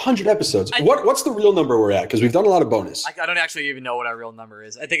 us 100 episodes. What's the real number we're at? Because we've done a lot of bonus. I don't actually even know what our real number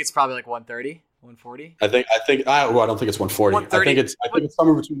is. I think it's probably like 130, 140. I don't think it's 140. I think it's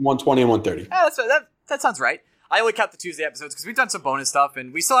somewhere between 120 and 130. Yeah, that sounds right. I only count the Tuesday episodes because we've done some bonus stuff,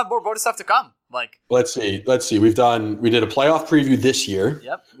 and we still have more bonus stuff to come. Let's see. We did a playoff preview this year.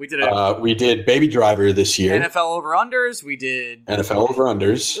 Yep, we did Baby Driver this year. NFL over unders. We did NFL over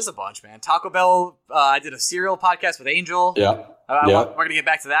unders. There's a bunch, man. Taco Bell. I did a cereal podcast with Angel. Yeah. We're gonna get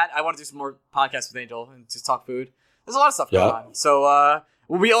back to that. I want to do some more podcasts with Angel and just talk food. There's a lot of stuff going on. So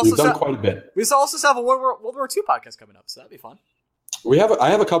we've done quite a bit. We also have a World War II podcast coming up, so that'd be fun. I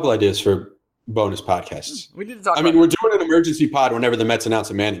have a couple ideas for bonus podcasts. We need to talk. We're doing an emergency pod whenever the Mets announce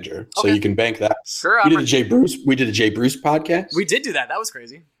a manager, so you can bank that. Sure. We did a Jay Bruce podcast. We did do that. That was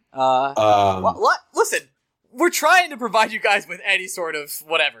crazy. Listen, we're trying to provide you guys with any sort of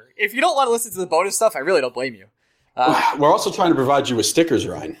whatever. If you don't want to listen to the bonus stuff, I really don't blame you. We're also trying to provide you with stickers,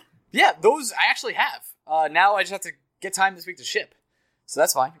 Ryan. Yeah, those I actually have. Now I just have to get time this week to ship, so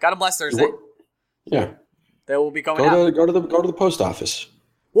that's fine. Got them last Thursday. Yeah, they will be coming out. Go to the post office.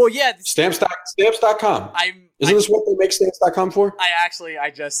 Well, yeah. Stamps.com. Isn't this what they make Stamps.com for?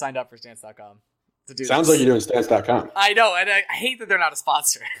 I just signed up for Stamps.com to do Sounds like you're doing Stamps.com. I know, and I hate that they're not a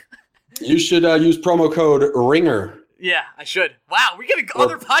sponsor. You should use promo code RINGER. Yeah, I should. Wow, we getting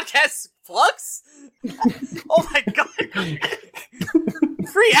other podcasts plugs? Oh my God.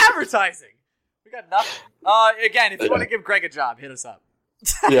 Free advertising. We got nothing. Again, if you want to give Greg a job, hit us up.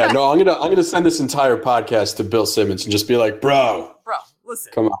 Yeah, no, I'm gonna send this entire podcast to Bill Simmons and just be like, bro,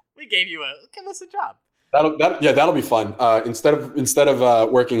 listen, come on, we give us a job. That'll be fun. Instead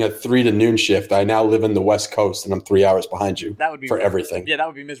of working a 3 to noon shift, I now live in the West Coast and I'm 3 hours behind you. That would be everything. Yeah, that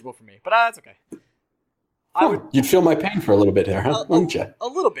would be miserable for me, but that's okay. You'd feel my pain for a little bit here, huh? Wouldn't you? A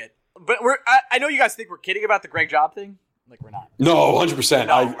little bit, but I know you guys think we're kidding about the Greg Job thing. Like, we're not. No, 100%.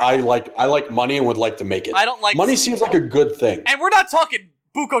 No. I like money and would like to make it. I don't like money. Seems like a good thing. And we're not talking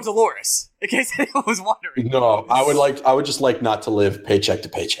Buco Dolores, in case anyone was wondering. No, I would just like not to live paycheck to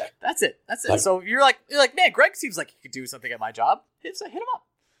paycheck. That's it. So you're like, man, Greg seems like he could do something at my job. Hit him up.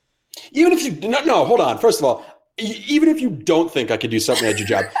 Even if you no, hold on. First of all, even if you don't think I could do something at your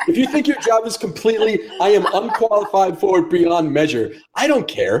job, if you think your job is I am unqualified for it beyond measure, I don't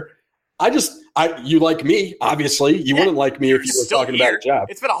care. You like me, obviously. You wouldn't like me if you were talking about a job.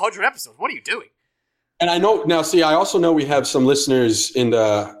 It's been 100 episodes. What are you doing? And I know now. See, I also know we have some listeners in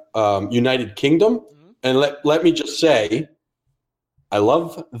the United Kingdom, and let me just say, I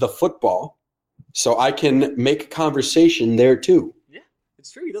love the football, so I can make conversation there too. Yeah,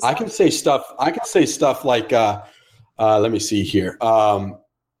 it's true. I can say stuff. Like, let me see here.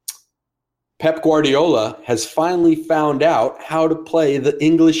 Pep Guardiola has finally found out how to play the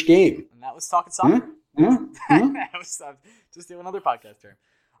English game. And that was talking soccer. That was just do another podcast term.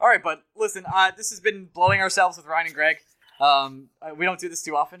 All right, but listen, this has been blowing ourselves with Ryan and Greg. We don't do this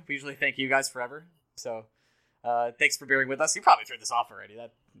too often. We usually thank you guys forever. So thanks for bearing with us. You probably turned this off already.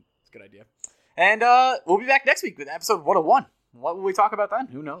 That's a good idea. And we'll be back next week with episode 101. What will we talk about then?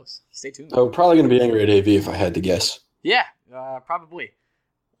 Who knows? Stay tuned. I'm probably going to be angry at AV if I had to guess. Yeah, probably.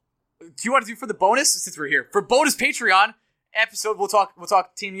 Do you want to do for the bonus, since we're here? For bonus Patreon episode, we'll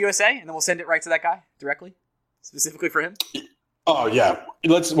talk Team USA, and then we'll send it right to that guy directly, specifically for him. Oh yeah,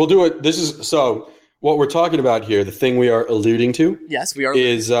 we'll do it. This is so. What we're talking about here, the thing we are alluding to, yes, we are,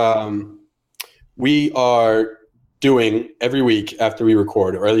 is we are doing every week after we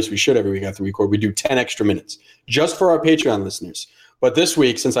record, or at least we should every week after we record. We do 10 extra minutes just for our Patreon listeners. But this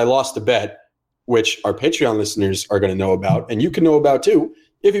week, since I lost the bet, which our Patreon listeners are going to know about, and you can know about too,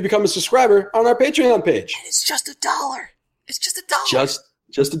 if you become a subscriber on our Patreon page. And it's just $1. It's just $1.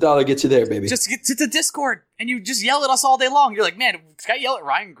 Just $1 gets you there, baby. Just get to the Discord, and you just yell at us all day long. You're like, man, can I yell at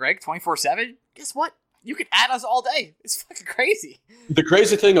Ryan and Greg 24/7? Guess what? you can add us all day. It's fucking crazy. The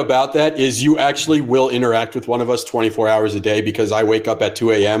crazy thing about that is you actually will interact with one of us 24 hours a day because I wake up at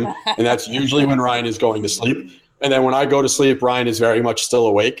 2 a.m. and that's usually when Ryan is going to sleep. And then when I go to sleep, Ryan is very much still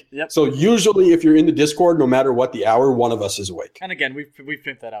awake. Yep. So usually if you're in the Discord, no matter what the hour, one of us is awake. And again, we've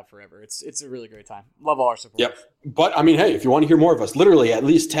pimped that out forever. It's a really great time. Love all our support. Yep. But I mean, hey, if you want to hear more of us, literally at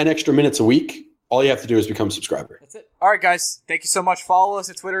least 10 extra minutes a week, all you have to do is become a subscriber. That's it. All right, guys. Thank you so much. Follow us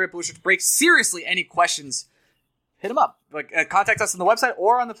at Twitter at Blue Shirts Break. Seriously, any questions, hit them up. Like contact us on the website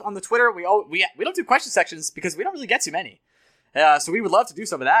or on the Twitter. We don't do question sections because we don't really get too many. So we would love to do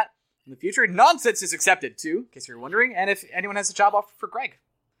some of that in the future. Nonsense is accepted too, in case you're wondering. And if anyone has a job offer for Greg,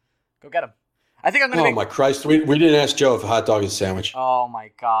 go get him. I think I'm gonna. Oh my Christ! We didn't ask Joe if a hot dog is a sandwich. Oh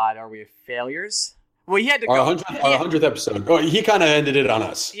my God, are we failures? Well, he had to go. Our 100th episode. Oh, he kind of ended it on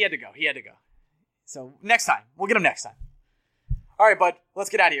us. He had to go. So next time. We'll get him next time. All right, bud. Let's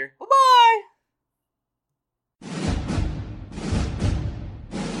get out of here. Bye-bye.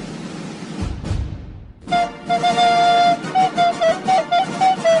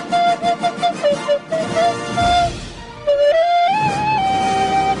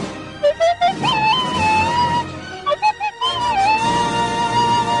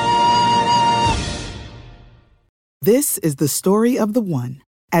 This is the story of the one.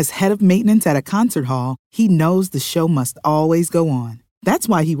 As head of maintenance at a concert hall, he knows the show must always go on. That's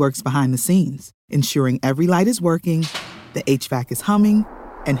why he works behind the scenes, ensuring every light is working, the HVAC is humming,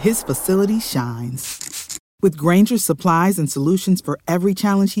 and his facility shines. With Grainger's supplies and solutions for every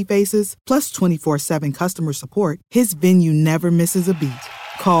challenge he faces, plus 24/7 customer support, his venue never misses a beat.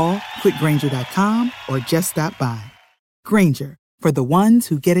 Call quickgrainger.com or just stop by. Grainger, for the ones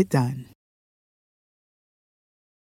who get it done.